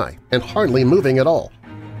the sky and hardly moving at all.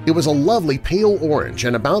 It was a lovely pale orange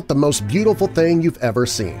and about the most beautiful thing you've ever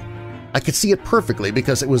seen. I could see it perfectly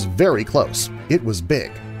because it was very close. It was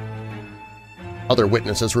big." Other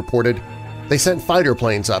witnesses reported, "They sent fighter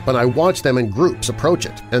planes up and I watched them in groups approach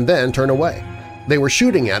it and then turn away. They were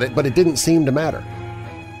shooting at it, but it didn't seem to matter.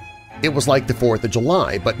 It was like the 4th of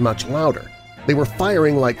July, but much louder. They were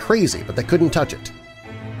firing like crazy, but they couldn't touch it.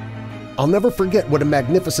 I'll never forget what a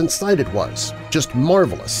magnificent sight it was, just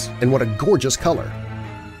marvelous, and what a gorgeous color."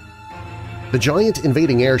 The giant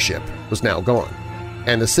invading airship was now gone,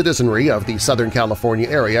 and the citizenry of the Southern California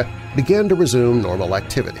area began to resume normal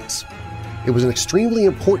activities. it was an extremely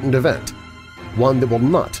important event, one that will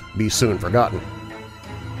not be soon forgotten.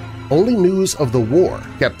 Only news of the war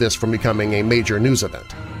kept this from becoming a major news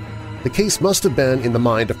event. The case must have been in the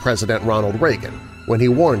mind of President Ronald Reagan when he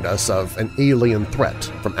warned us of an alien threat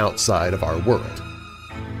from outside of our world.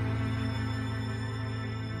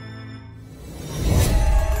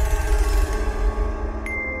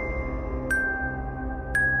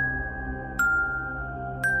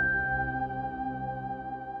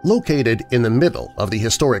 Located in the middle of the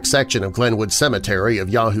historic section of Glenwood Cemetery of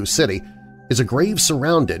Yahoo City is a grave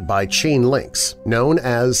surrounded by chain links known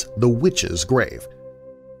as the Witch's Grave.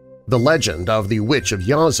 The legend of the Witch of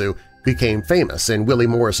Yazoo became famous in Willie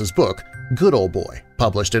Morris's book Good Old Boy,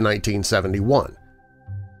 published in 1971.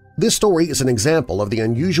 This story is an example of the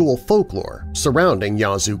unusual folklore surrounding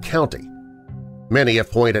Yazoo County. Many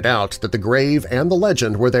have pointed out that the grave and the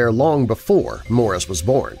legend were there long before Morris was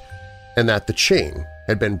born, and that the chain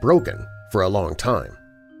had been broken for a long time.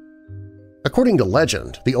 According to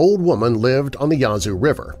legend, the old woman lived on the Yazoo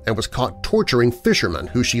River and was caught torturing fishermen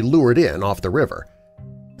who she lured in off the river.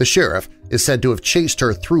 The sheriff is said to have chased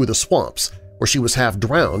her through the swamps, where she was half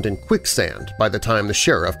drowned in quicksand by the time the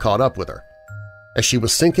sheriff caught up with her. As she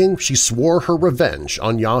was sinking, she swore her revenge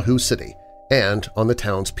on Yahoo City and on the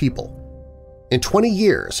town's people. "In 20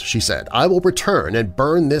 years," she said, "I will return and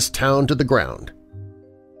burn this town to the ground."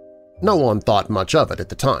 No one thought much of it at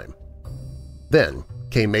the time. Then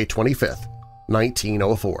came May 25,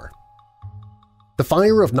 1904. The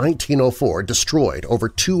fire of 1904 destroyed over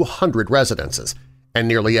 200 residences and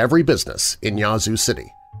nearly every business in Yazoo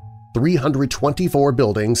City, 324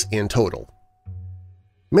 buildings in total.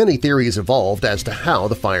 Many theories evolved as to how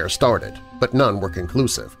the fire started, but none were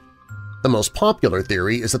conclusive. The most popular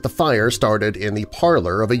theory is that the fire started in the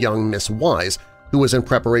parlor of a young Miss Wise who was in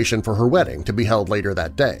preparation for her wedding to be held later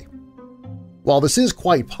that day. While this is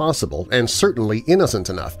quite possible and certainly innocent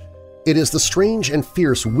enough, it is the strange and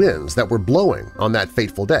fierce winds that were blowing on that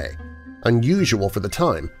fateful day, unusual for the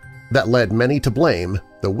time, that led many to blame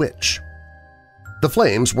the witch. The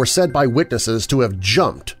flames were said by witnesses to have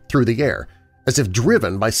jumped through the air, as if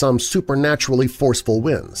driven by some supernaturally forceful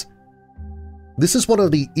winds. This is one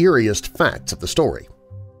of the eeriest facts of the story.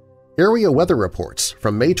 Area weather reports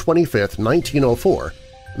from May 25, 1904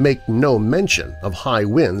 make no mention of high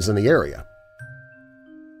winds in the area.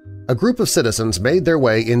 A group of citizens made their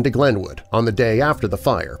way into Glenwood on the day after the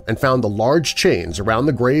fire and found the large chains around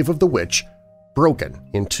the grave of the witch broken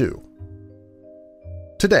in two.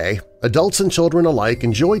 Today, adults and children alike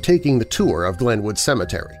enjoy taking the tour of Glenwood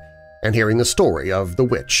Cemetery and hearing the story of the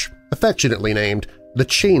witch, affectionately named the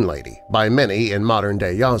Chain Lady by many in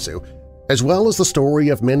modern-day Yazoo, as well as the story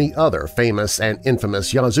of many other famous and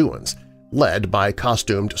infamous Yazooans, led by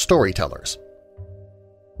costumed storytellers.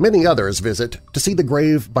 Many others visit to see the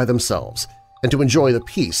grave by themselves and to enjoy the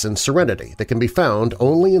peace and serenity that can be found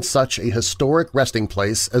only in such a historic resting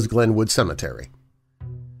place as Glenwood Cemetery.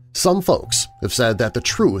 Some folks have said that the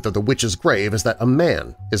truth of the witch's grave is that a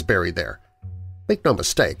man is buried there. Make no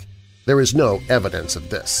mistake, there is no evidence of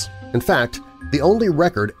this. In fact, the only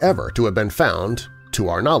record ever to have been found, to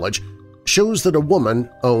our knowledge, shows that a woman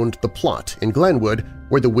owned the plot in Glenwood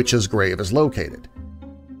where the witch's grave is located.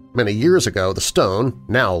 Many years ago, the stone,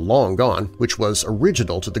 now long gone, which was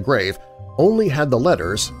original to the grave, only had the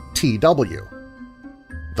letters TW.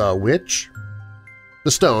 The witch?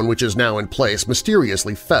 The stone, which is now in place,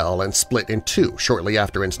 mysteriously fell and split in two shortly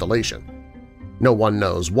after installation. No one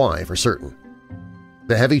knows why for certain.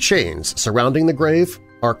 The heavy chains surrounding the grave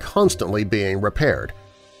are constantly being repaired,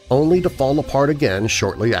 only to fall apart again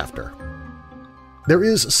shortly after. There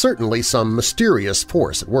is certainly some mysterious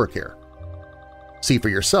force at work here. See for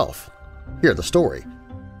yourself, hear the story,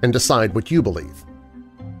 and decide what you believe.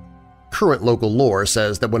 Current local lore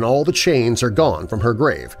says that when all the chains are gone from her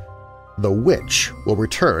grave, the witch will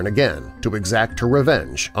return again to exact her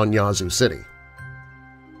revenge on Yazoo City.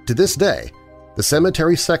 To this day, the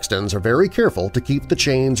cemetery sextons are very careful to keep the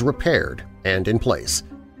chains repaired and in place,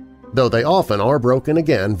 though they often are broken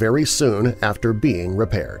again very soon after being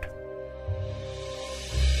repaired.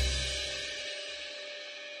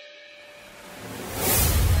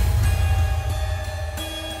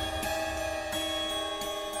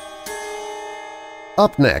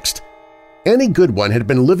 Up next, Annie Goodwin had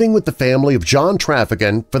been living with the family of John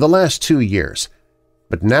Traphagen for the last 2 years,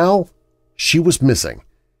 but now she was missing,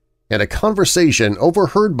 and a conversation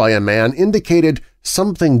overheard by a man indicated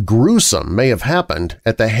something gruesome may have happened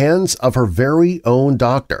at the hands of her very own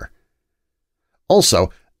doctor. Also,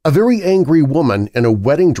 a very angry woman in a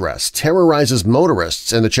wedding dress terrorizes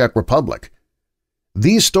motorists in the Czech Republic.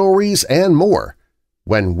 These stories and more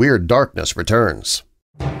when Weird Darkness returns.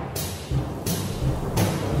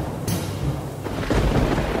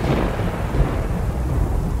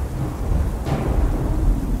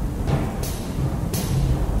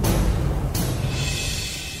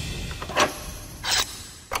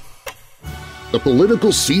 The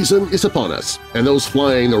political season is upon us, and those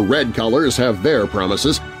flying the red colors have their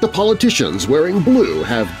promises. The politicians wearing blue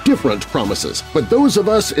have different promises, but those of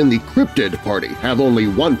us in the cryptid party have only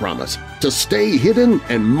one promise – to stay hidden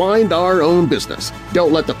and mind our own business.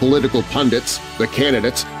 Don't let the political pundits, the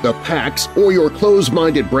candidates, the PACs, or your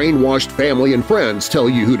closed-minded brainwashed family and friends tell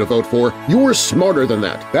you who to vote for. You're smarter than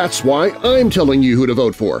that. That's why I'm telling you who to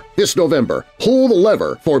vote for. This November, pull the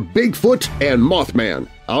lever for Bigfoot and Mothman.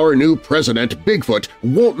 Our new president, Bigfoot,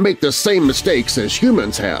 won't make the same mistakes as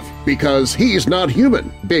humans have, because he's not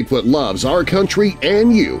human. Bigfoot loves our country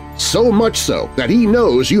and you, so much so that he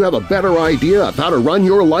knows you have a better idea of how to run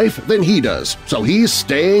your life than he does, so he's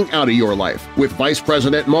staying out of your life. With Vice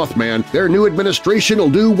President Mothman, their new administration will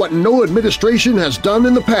do what no administration has done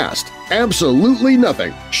in the past – absolutely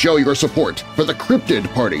nothing. Show your support for the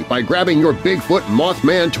Cryptid Party by grabbing your Bigfoot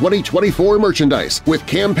Mothman 2024 merchandise with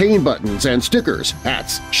campaign buttons and stickers,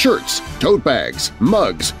 hats, shirts, tote bags,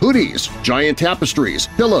 mugs, hoodies, giant tapestries,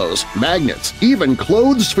 pillows, magnets, even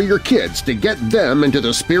clothes for your kids to get them into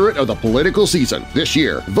the spirit of the political season. This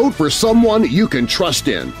year, vote for someone you can trust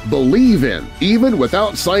in, believe in, even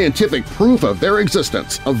without scientific proof of their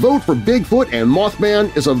existence. A vote for Bigfoot and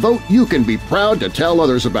Mothman is a vote you can be proud to tell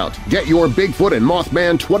others about. Get your Bigfoot and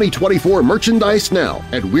Mothman 2024 merchandise now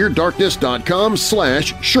at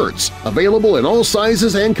WeirdDarkness.com/shirts, available in all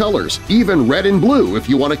sizes and colors, even red and blue if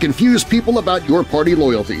you want to confuse people about your party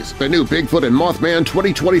loyalties. The new Bigfoot and Mothman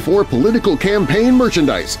 2024 political campaign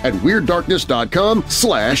merchandise at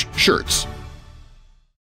WeirdDarkness.com/shirts.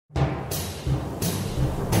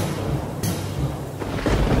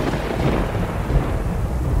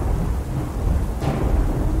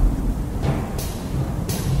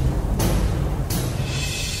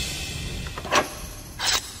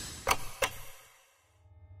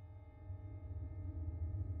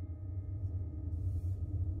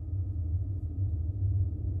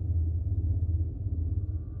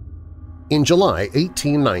 In July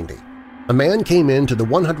 1890, a man came into the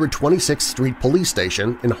 126th Street Police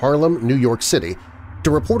Station in Harlem, New York City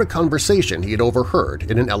to report a conversation he had overheard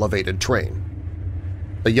in an elevated train.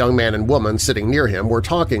 The young man and woman sitting near him were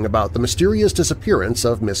talking about the mysterious disappearance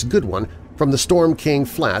of Miss Goodwin from the Storm King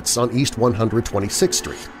Flats on East 126th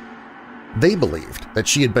Street. They believed that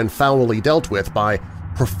she had been foully dealt with by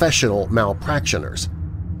professional malpractioners.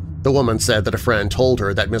 The woman said that a friend told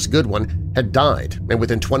her that Miss Goodwin had died, and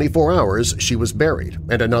within 24 hours she was buried,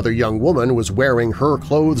 and another young woman was wearing her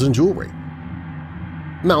clothes and jewelry.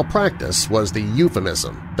 Malpractice was the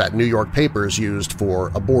euphemism that New York papers used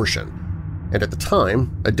for abortion, and at the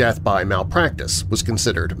time, a death by malpractice was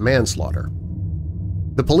considered manslaughter.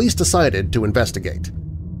 The police decided to investigate.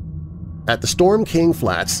 At the Storm King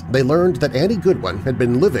Flats, they learned that Annie Goodwin had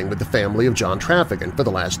been living with the family of John Traphagen for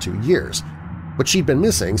the last 2 years, but she'd been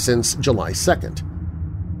missing since July 2nd.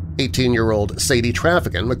 18-year-old Sadie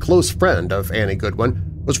Traphagen, a close friend of Annie Goodwin,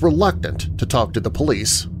 was reluctant to talk to the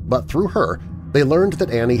police, but through her, they learned that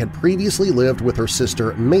Annie had previously lived with her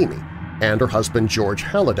sister Mamie and her husband George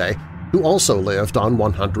Halliday, who also lived on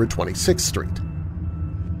 126th Street.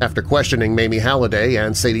 After questioning Mamie Halliday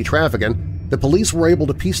and Sadie Traphagen, the police were able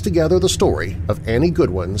to piece together the story of Annie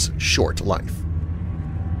Goodwin's short life.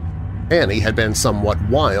 Annie had been somewhat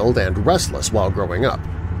wild and restless while growing up,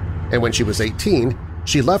 and when she was 18,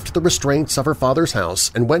 she left the restraints of her father's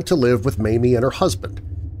house and went to live with Mamie and her husband.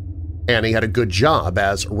 Annie had a good job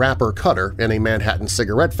as wrapper-cutter in a Manhattan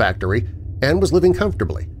cigarette factory and was living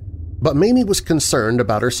comfortably, but Mamie was concerned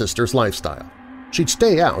about her sister's lifestyle. She'd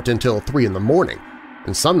stay out until 3 in the morning,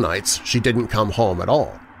 and some nights she didn't come home at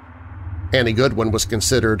all. Annie Goodwin was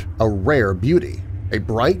considered a rare beauty, a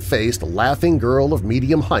bright-faced, laughing girl of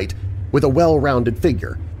medium height with a well-rounded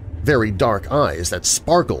figure, very dark eyes that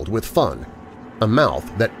sparkled with fun, a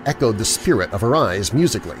mouth that echoed the spirit of her eyes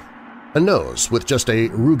musically, a nose with just a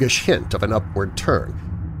roguish hint of an upward turn,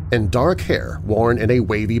 and dark hair worn in a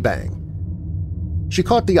wavy bang. She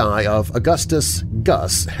caught the eye of Augustus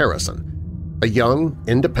Gus Harrison, a young,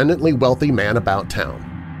 independently wealthy man about town.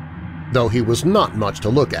 Though he was not much to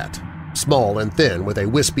look at, small and thin with a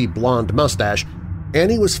wispy blonde mustache,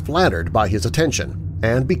 Annie was flattered by his attention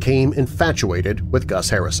and became infatuated with Gus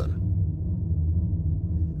Harrison.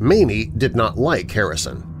 Mamie did not like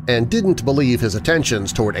Harrison and didn't believe his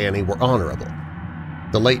attentions toward Annie were honorable.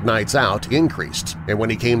 The late nights out increased, and when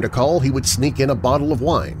he came to call he would sneak in a bottle of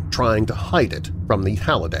wine, trying to hide it from the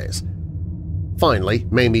Hallidays. Finally,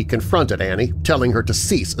 Mamie confronted Annie, telling her to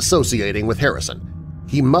cease associating with Harrison.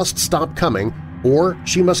 He must stop coming or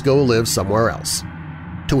she must go live somewhere else.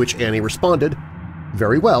 To which Annie responded,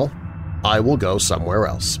 "Very well, I will go somewhere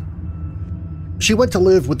else." She went to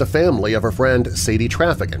live with the family of her friend Sadie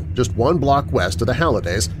Traphagen just 1 block west of the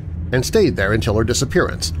Hallidays and stayed there until her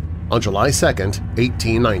disappearance on July 2,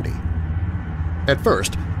 1890. At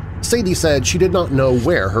first, Sadie said she did not know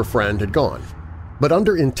where her friend had gone, but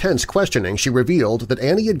under intense questioning she revealed that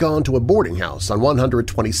Annie had gone to a boarding house on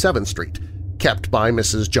 127th Street, kept by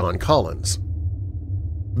Mrs. John Collins.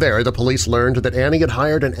 There, the police learned that Annie had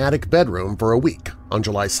hired an attic bedroom for a week on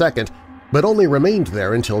July 2nd, but only remained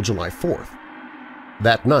there until July 4th.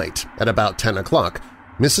 That night, at about 10 o'clock,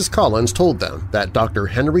 Mrs. Collins told them that Dr.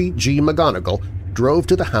 Henry G. McGonigal drove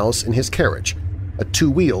to the house in his carriage, a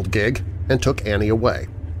 2-wheeled gig, and took Annie away.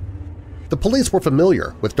 The police were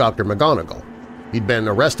familiar with Dr. McGonigal. He'd been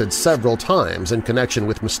arrested several times in connection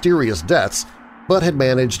with mysterious deaths, but had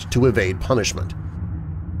managed to evade punishment.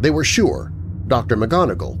 They were sure Dr.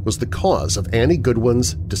 McGonigal was the cause of Annie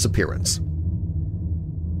Goodwin's disappearance.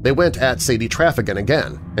 They went at Sadie Traphagen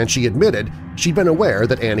again, and she admitted she'd been aware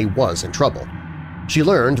that Annie was in trouble. She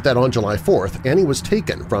learned that on July 4th, Annie was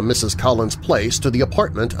taken from Mrs. Collins' place to the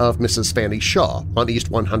apartment of Mrs. Fanny Shaw on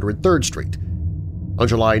East 103rd Street. On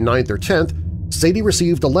July 9th or 10th, Sadie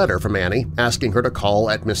received a letter from Annie asking her to call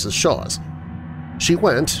at Mrs. Shaw's. She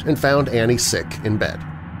went and found Annie sick in bed.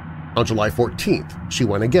 On July 14th, she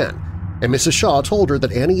went again, and Mrs. Shaw told her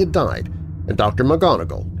that Annie had died and Dr.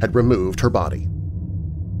 McGonigal had removed her body.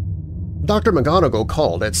 Dr. McGonigal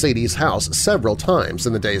called at Sadie's house several times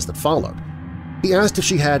in the days that followed. He asked if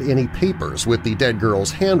she had any papers with the dead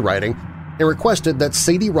girl's handwriting and requested that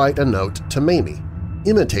Sadie write a note to Mamie,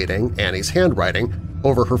 imitating Annie's handwriting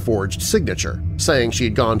over her forged signature, saying she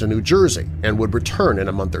had gone to New Jersey and would return in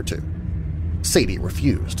a month or 2. Sadie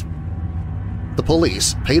refused. The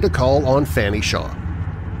police paid a call on Fanny Shaw.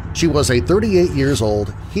 She was a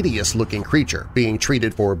 38-years-old, hideous-looking creature being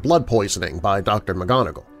treated for blood poisoning by Dr.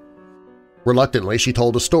 McGonigal. Reluctantly, she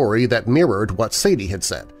told a story that mirrored what Sadie had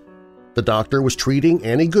said. The doctor was treating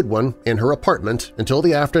Annie Goodwin in her apartment until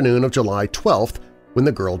the afternoon of July 12th when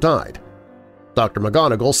the girl died. Dr.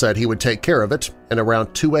 McGonigal said he would take care of it, and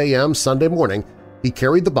around 2 a.m. Sunday morning he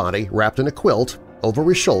carried the body wrapped in a quilt over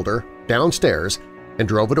his shoulder downstairs and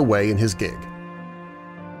drove it away in his gig.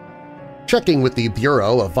 Checking with the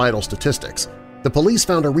Bureau of Vital Statistics, the police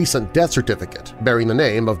found a recent death certificate bearing the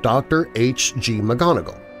name of Dr. H. G.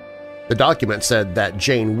 McGonigal. The document said that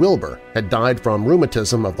Jane Wilbur had died from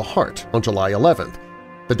rheumatism of the heart on July 11th,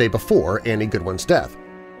 the day before Annie Goodwin's death.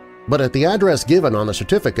 But at the address given on the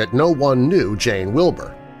certificate, no one knew Jane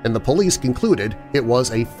Wilbur, and the police concluded it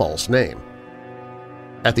was a false name.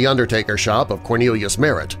 At the undertaker shop of Cornelius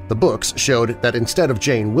Merritt, the books showed that instead of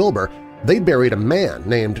Jane Wilbur, they buried a man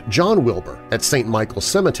named John Wilbur at St. Michael's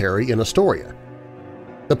Cemetery in Astoria.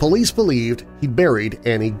 The police believed he'd buried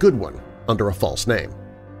Annie Goodwin under a false name.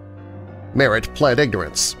 Merritt pled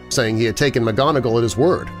ignorance, saying he had taken McGonigal at his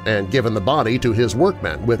word and given the body to his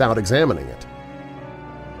workmen without examining it.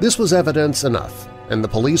 This was evidence enough, and the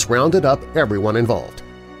police rounded up everyone involved.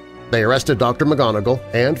 They arrested Dr. McGonigal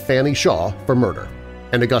and Fanny Shaw for murder,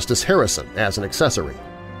 and Augustus Harrison as an accessory.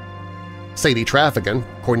 Sadie Traphagen,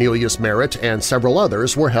 Cornelius Merritt, and several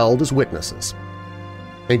others were held as witnesses.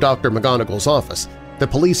 In Dr. McGonigal's office, the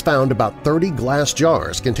police found about 30 glass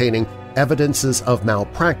jars containing evidences of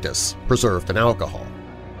malpractice preserved in alcohol.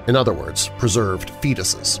 In other words, preserved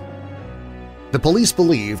fetuses. The police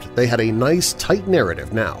believed they had a nice, tight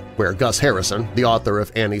narrative now where Gus Harrison, the author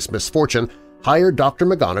of Annie's misfortune, hired Dr.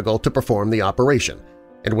 McGonigal to perform the operation,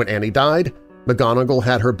 and when Annie died, McGonigal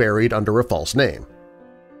had her buried under a false name.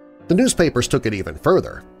 The newspapers took it even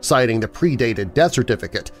further, citing the predated death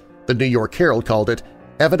certificate. The New York Herald called it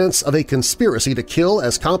evidence of a conspiracy to kill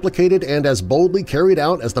as complicated and as boldly carried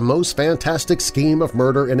out as the most fantastic scheme of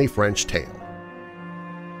murder in a French tale.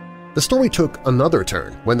 The story took another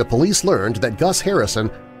turn when the police learned that Gus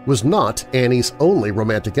Harrison was not Annie's only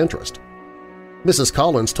romantic interest. Mrs.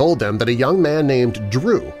 Collins told them that a young man named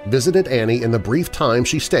Drew visited Annie in the brief time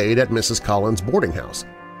she stayed at Mrs. Collins' boarding house.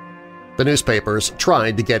 The newspapers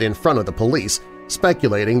tried to get in front of the police,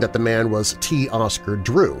 speculating that the man was T. Oscar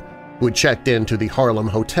Drew, who had checked into the Harlem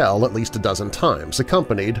Hotel at least a dozen times,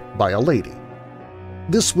 accompanied by a lady.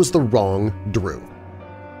 This was the wrong Drew.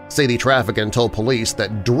 Sadie Traphagen told police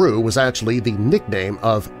that Drew was actually the nickname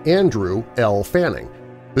of Andrew L. Fanning,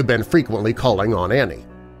 who'd been frequently calling on Annie.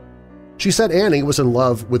 She said Annie was in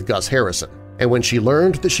love with Gus Harrison, and when she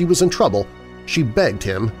learned that she was in trouble, she begged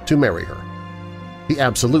him to marry her. He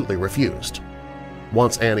absolutely refused.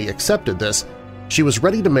 Once Annie accepted this, she was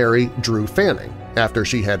ready to marry Drew Fanning after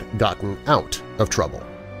she had gotten out of trouble.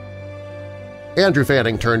 Andrew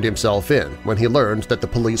Fanning turned himself in when he learned that the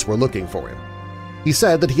police were looking for him. He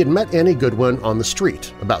said that he had met Annie Goodwin on the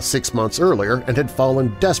street about 6 months earlier and had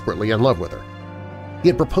fallen desperately in love with her. He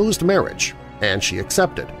had proposed marriage, and she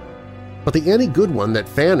accepted. But the Annie Goodwin that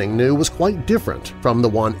Fanning knew was quite different from the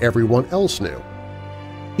one everyone else knew.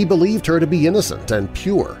 He believed her to be innocent and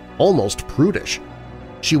pure, almost prudish.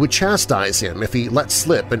 She would chastise him if he let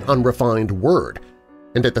slip an unrefined word,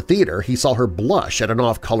 and at the theater he saw her blush at an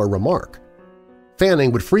off-color remark.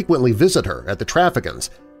 Fanning would frequently visit her at the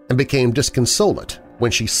Traphagens and became disconsolate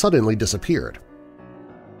when she suddenly disappeared.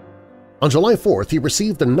 On July 4th, he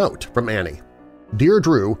received a note from Annie. "Dear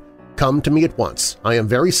Drew, come to me at once. I am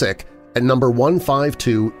very sick at number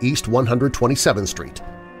 152 East 127th Street.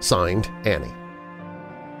 Signed, Annie."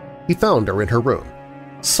 He found her in her room,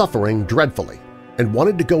 suffering dreadfully, and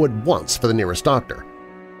wanted to go at once for the nearest doctor.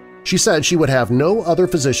 She said she would have no other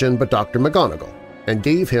physician but Dr. McGonigal and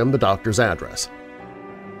gave him the doctor's address.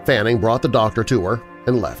 Fanning brought the doctor to her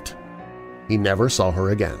and left. He never saw her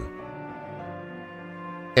again.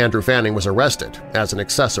 Andrew Fanning was arrested as an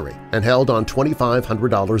accessory and held on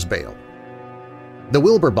 $2,500 bail. The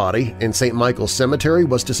Wilbur body in St. Michael's Cemetery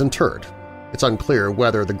was disinterred. It's unclear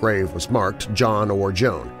whether the grave was marked John or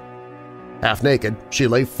Joan. Half naked, she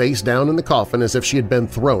lay face down in the coffin as if she had been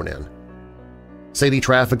thrown in. Sadie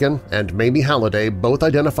Traphagen and Mamie Halliday both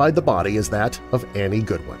identified the body as that of Annie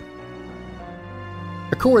Goodwin.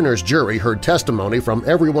 A coroner's jury heard testimony from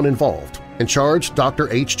everyone involved and charged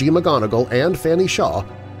Dr. H.G. McGonigal and Fanny Shaw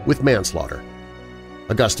with manslaughter.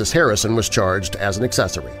 Augustus Harrison was charged as an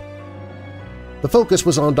accessory. The focus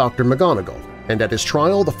was on Dr. McGonigal, and at his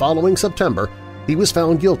trial the following September, he was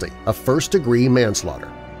found guilty of first-degree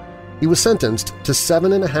manslaughter. He was sentenced to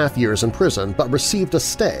 7.5 years in prison but received a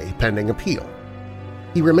stay pending appeal.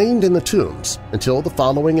 He remained in the tombs until the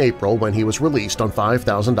following April when he was released on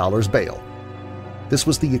 $5,000 bail. This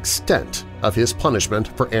was the extent of his punishment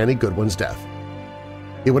for Annie Goodwin's death.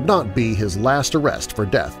 It would not be his last arrest for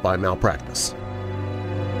death by malpractice.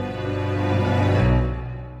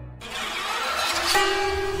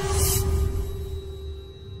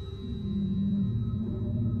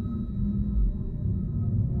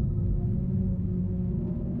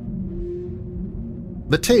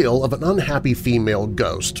 The tale of an unhappy female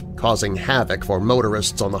ghost causing havoc for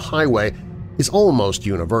motorists on the highway is almost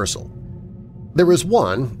universal. There is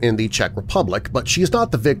one in the Czech Republic, but she is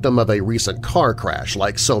not the victim of a recent car crash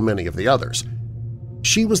like so many of the others.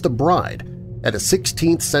 She was the bride at a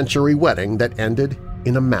 16th-century wedding that ended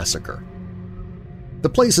in a massacre. The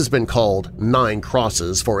place has been called 9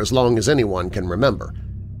 Crosses for as long as anyone can remember,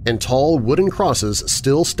 and tall wooden crosses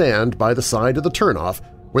still stand by the side of the turnoff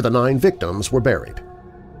where the 9 victims were buried.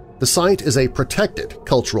 The site is a protected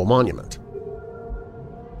cultural monument.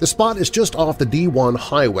 The spot is just off the D1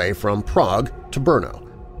 highway from Prague to Brno,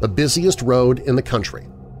 the busiest road in the country.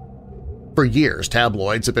 For years,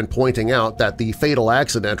 tabloids have been pointing out that the fatal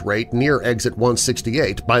accident rate near exit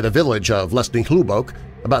 168 by the village of Lesny Hlubok,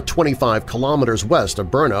 about 25 kilometers west of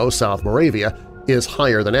Brno, South Moravia, is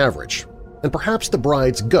higher than average, and perhaps the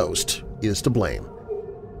bride's ghost is to blame.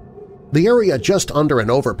 The area just under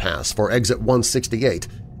an overpass for exit 168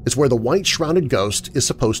 is where the white-shrouded ghost is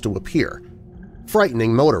supposed to appear,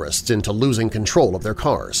 frightening motorists into losing control of their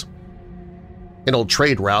cars. An old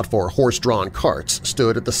trade route for horse-drawn carts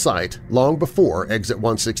stood at the site long before exit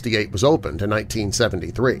 168 was opened in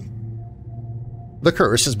 1973. The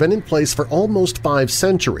curse has been in place for almost 5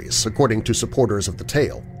 centuries, according to supporters of the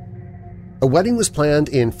tale. A wedding was planned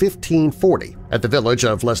in 1540 at the village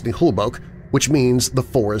of Lesny Hlubok, which means the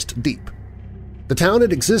forest deep. The town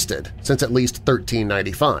had existed since at least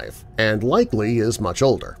 1395 and likely is much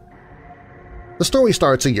older. The story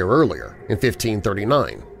starts a year earlier, in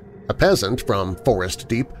 1539. A peasant from Forest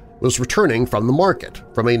Deep was returning from the market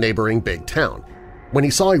from a neighboring big town when he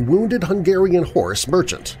saw a wounded Hungarian horse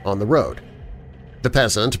merchant on the road. The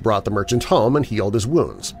peasant brought the merchant home and healed his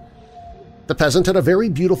wounds. The peasant had a very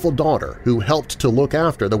beautiful daughter who helped to look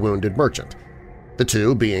after the wounded merchant. The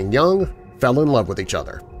two, being young, fell in love with each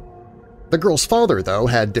other. The girl's father, though,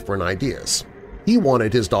 had different ideas. He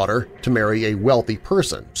wanted his daughter to marry a wealthy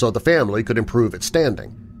person so the family could improve its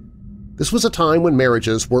standing. This was a time when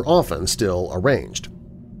marriages were often still arranged.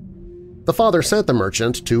 The father sent the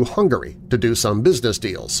merchant to Hungary to do some business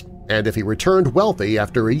deals, and if he returned wealthy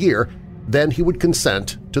after a year, then he would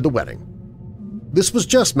consent to the wedding. This was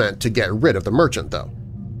just meant to get rid of the merchant, though.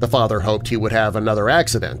 The father hoped he would have another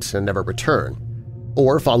accident and never return,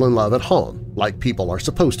 or fall in love at home like people are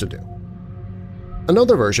supposed to do.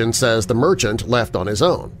 Another version says the merchant left on his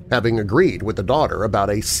own, having agreed with the daughter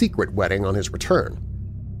about a secret wedding on his return.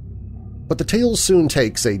 But the tale soon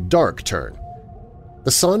takes a dark turn.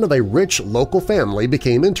 The son of a rich local family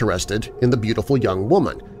became interested in the beautiful young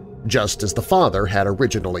woman, just as the father had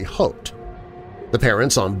originally hoped. The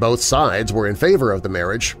parents on both sides were in favor of the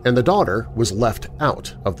marriage, and the daughter was left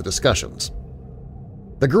out of the discussions.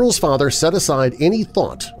 The girl's father set aside any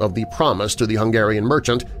thought of the promise to the Hungarian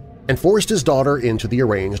merchant and forced his daughter into the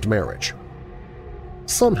arranged marriage.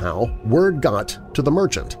 Somehow, word got to the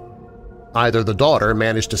merchant. Either the daughter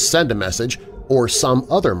managed to send a message or some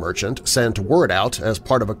other merchant sent word out as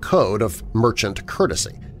part of a code of merchant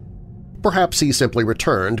courtesy. Perhaps he simply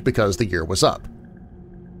returned because the year was up.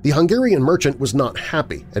 The Hungarian merchant was not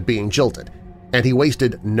happy at being jilted, and he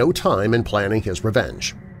wasted no time in planning his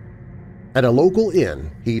revenge. At a local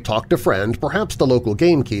inn, he talked a friend, perhaps the local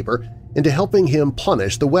gamekeeper, into helping him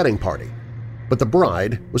punish the wedding party, but the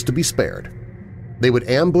bride was to be spared. They would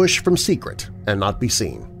ambush from secret and not be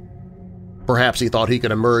seen. Perhaps he thought he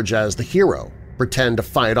could emerge as the hero, pretend to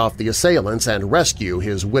fight off the assailants and rescue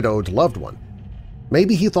his widowed loved one.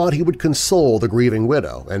 Maybe he thought he would console the grieving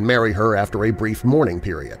widow and marry her after a brief mourning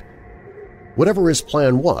period. Whatever his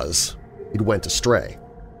plan was, it went astray.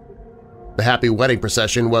 The happy wedding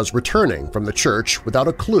procession was returning from the church without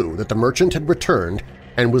a clue that the merchant had returned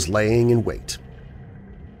and was laying in wait.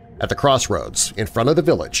 At the crossroads in front of the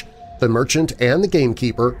village, the merchant and the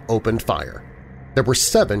gamekeeper opened fire. There were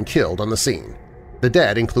 7 killed on the scene. The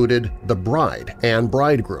dead included the bride and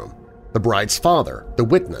bridegroom, the bride's father, the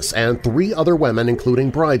witness, and 3 other women including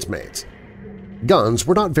bridesmaids. Guns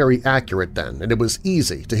were not very accurate then, and it was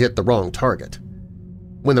easy to hit the wrong target.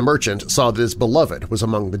 When the merchant saw that his beloved was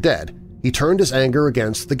among the dead, he turned his anger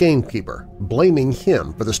against the gamekeeper, blaming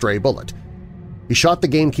him for the stray bullet. He shot the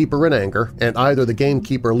gamekeeper in anger, and either the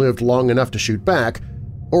gamekeeper lived long enough to shoot back,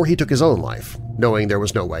 or he took his own life, knowing there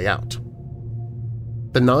was no way out.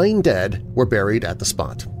 The 9 dead were buried at the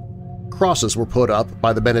spot. Crosses were put up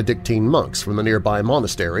by the Benedictine monks from the nearby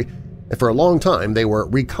monastery, and for a long time they were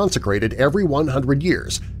reconsecrated every 100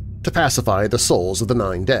 years to pacify the souls of the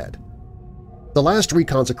 9 dead. The last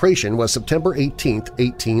reconsecration was September 18,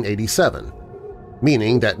 1887,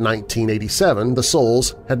 meaning that 1987 the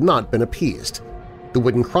souls had not been appeased. The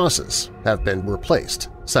wooden crosses have been replaced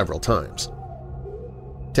several times.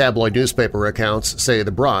 Tabloid newspaper accounts say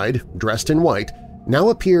the bride, dressed in white, now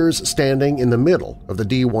appears standing in the middle of the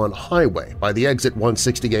D1 highway by the exit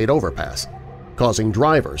 168 overpass, causing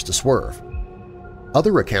drivers to swerve.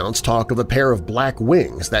 Other accounts talk of a pair of black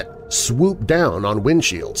wings that swoop down on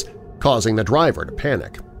windshields, causing the driver to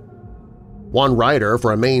panic. One writer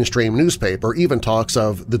for a mainstream newspaper even talks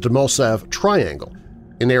of the Dmosev Triangle,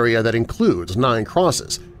 an area that includes 9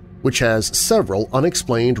 crosses, which has several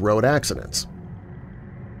unexplained road accidents.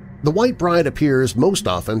 The white bride appears most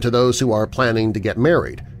often to those who are planning to get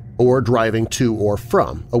married or driving to or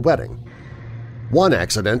from a wedding. One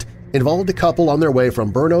accident involved a couple on their way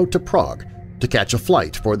from Brno to Prague to catch a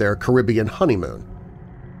flight for their Caribbean honeymoon.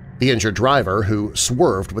 The injured driver, who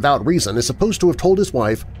swerved without reason, is supposed to have told his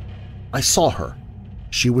wife, "I saw her.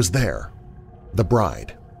 She was there. The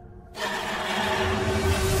bride."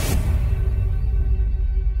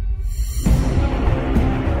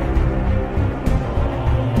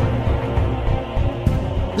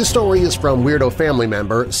 This story is from Weirdo family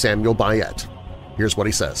member Samuel Bayet. Here's what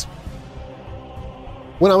he says.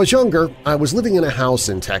 When I was younger, I was living in a house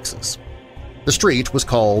in Texas. The street was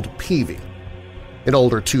called Peavy. An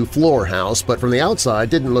older 2-floor house, but from the outside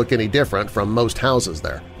didn't look any different from most houses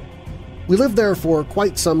there. We lived there for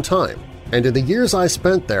quite some time, and in the years I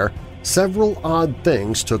spent there, several odd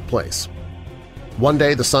things took place. One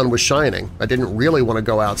day the sun was shining. I didn't really want to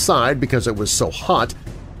go outside because it was so hot.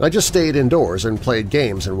 I just stayed indoors and played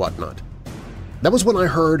games and whatnot. That was when I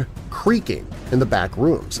heard creaking in the back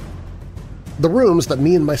rooms. The rooms that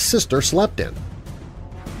me and my sister slept in.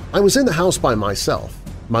 I was in the house by myself.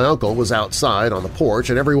 My uncle was outside on the porch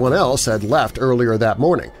and everyone else had left earlier that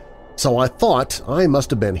morning, so I thought I must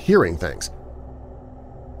have been hearing things.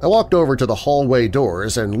 I walked over to the hallway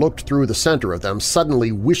doors and looked through the center of them,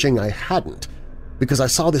 suddenly wishing I hadn't, because I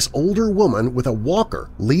saw this older woman with a walker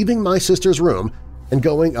leaving my sister's room and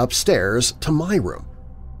going upstairs to my room.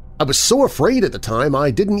 I was so afraid at the time I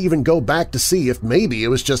didn't even go back to see if maybe it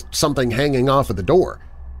was just something hanging off of the door.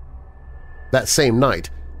 That same night,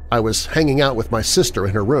 I was hanging out with my sister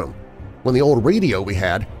in her room when the old radio we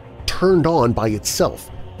had turned on by itself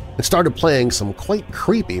and started playing some quite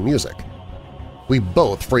creepy music. We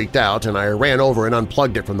both freaked out and I ran over and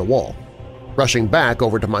unplugged it from the wall, rushing back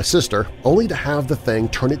over to my sister only to have the thing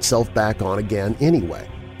turn itself back on again anyway.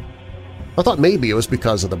 I thought maybe it was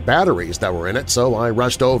because of the batteries that were in it, so I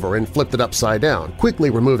rushed over and flipped it upside down, quickly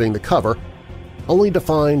removing the cover, only to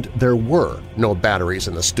find there were no batteries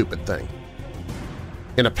in the stupid thing.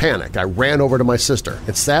 In a panic, I ran over to my sister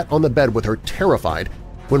and sat on the bed with her terrified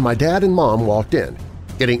when my dad and mom walked in,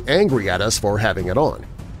 getting angry at us for having it on.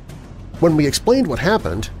 When we explained what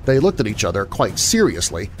happened, they looked at each other quite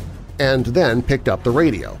seriously and then picked up the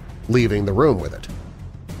radio, leaving the room with it.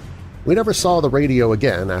 We never saw the radio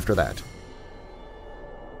again after that.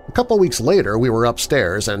 A couple weeks later, we were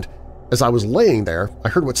upstairs, and as I was laying there, I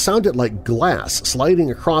heard what sounded like glass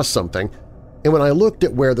sliding across something, and when I looked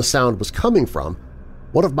at where the sound was coming from,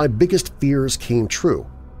 one of my biggest fears came true.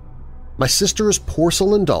 My sister's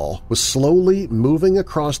porcelain doll was slowly moving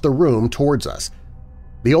across the room towards us,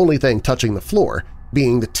 the only thing touching the floor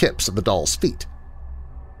being the tips of the doll's feet.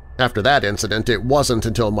 After that incident, it wasn't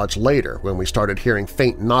until much later when we started hearing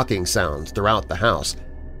faint knocking sounds throughout the house,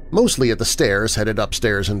 mostly at the stairs headed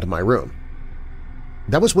upstairs into my room.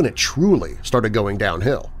 That was when it truly started going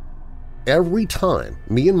downhill. Every time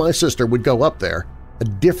me and my sister would go up there, a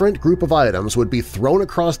different group of items would be thrown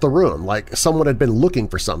across the room like someone had been looking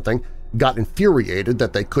for something, got infuriated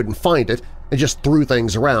that they couldn't find it, and just threw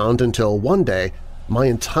things around until one day my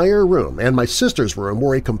entire room and my sister's room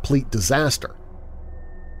were a complete disaster.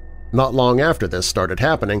 Not long after this started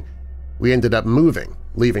happening, we ended up moving,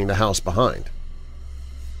 leaving the house behind.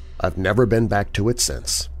 I've never been back to it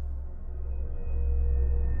since.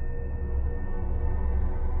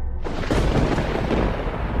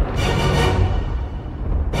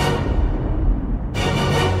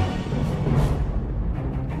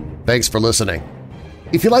 Thanks for listening.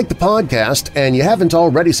 If you like the podcast and you haven't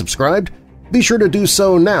already subscribed, be sure to do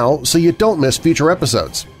so now so you don't miss future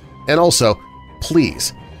episodes. And also,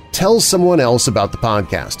 please, tell someone else about the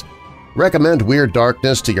podcast. Recommend Weird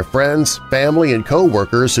Darkness to your friends, family, and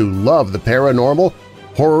co-workers who love the paranormal,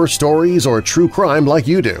 horror stories, or true crime like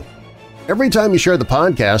you do. Every time you share the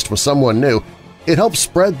podcast with someone new, it helps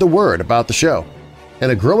spread the word about the show.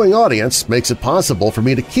 And a growing audience makes it possible for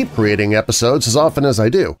me to keep creating episodes as often as I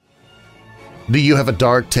do. Do you have a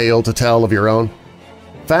dark tale to tell of your own?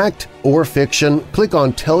 Fact or fiction, click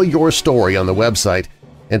on Tell Your Story on the website,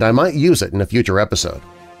 and I might use it in a future episode.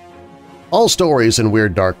 All stories in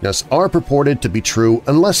Weird Darkness are purported to be true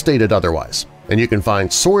unless stated otherwise, and you can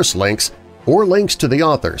find source links or links to the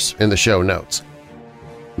authors in the show notes.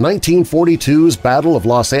 1942's Battle of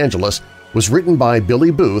Los Angeles was written by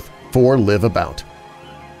Billy Booth for Live About.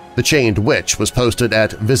 The Chained Witch was posted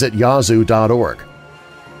at visityahoo.org.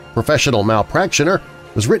 Professional Malpractioner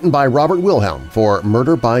was written by Robert Wilhelm for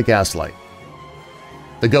Murder by Gaslight.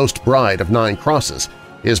 The Ghost Bride of Nine Crosses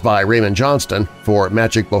is by Raymond Johnston for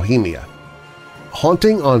Magic Bohemia.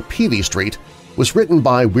 Haunting on Peavy Street was written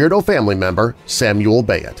by Weirdo family member Samuel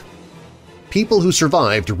Bayet. People Who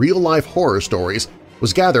Survived Real-Life Horror Stories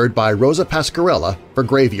was gathered by Rosa Pascarella for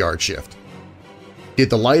Graveyard Shift. Did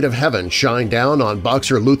the Light of Heaven Shine Down on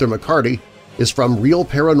Boxer Lute McCarty is from Real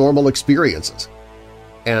Paranormal Experiences.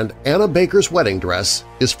 And Anna Baker's Wedding Dress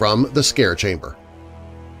is from The Scare Chamber.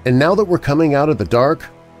 And now that we're coming out of the dark,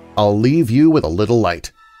 I'll leave you with a little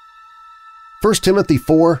light. 1 Timothy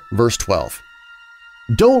 4, verse 12.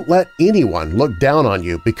 Don't let anyone look down on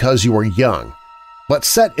you because you are young, but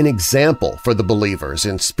set an example for the believers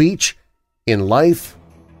in speech, in life,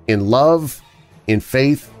 in love, in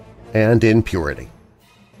faith, and in purity.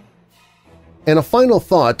 And a final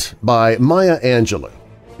thought by Maya Angelou.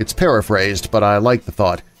 It's paraphrased, but I like the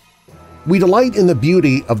thought. We delight in the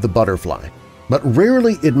beauty of the butterfly, but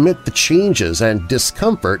rarely admit the changes and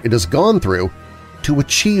discomfort it has gone through to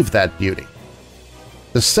achieve that beauty.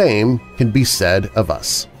 The same can be said of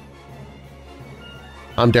us.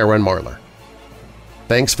 I'm Darren Marlar.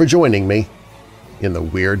 Thanks for joining me in the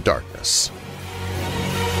Weird Darkness.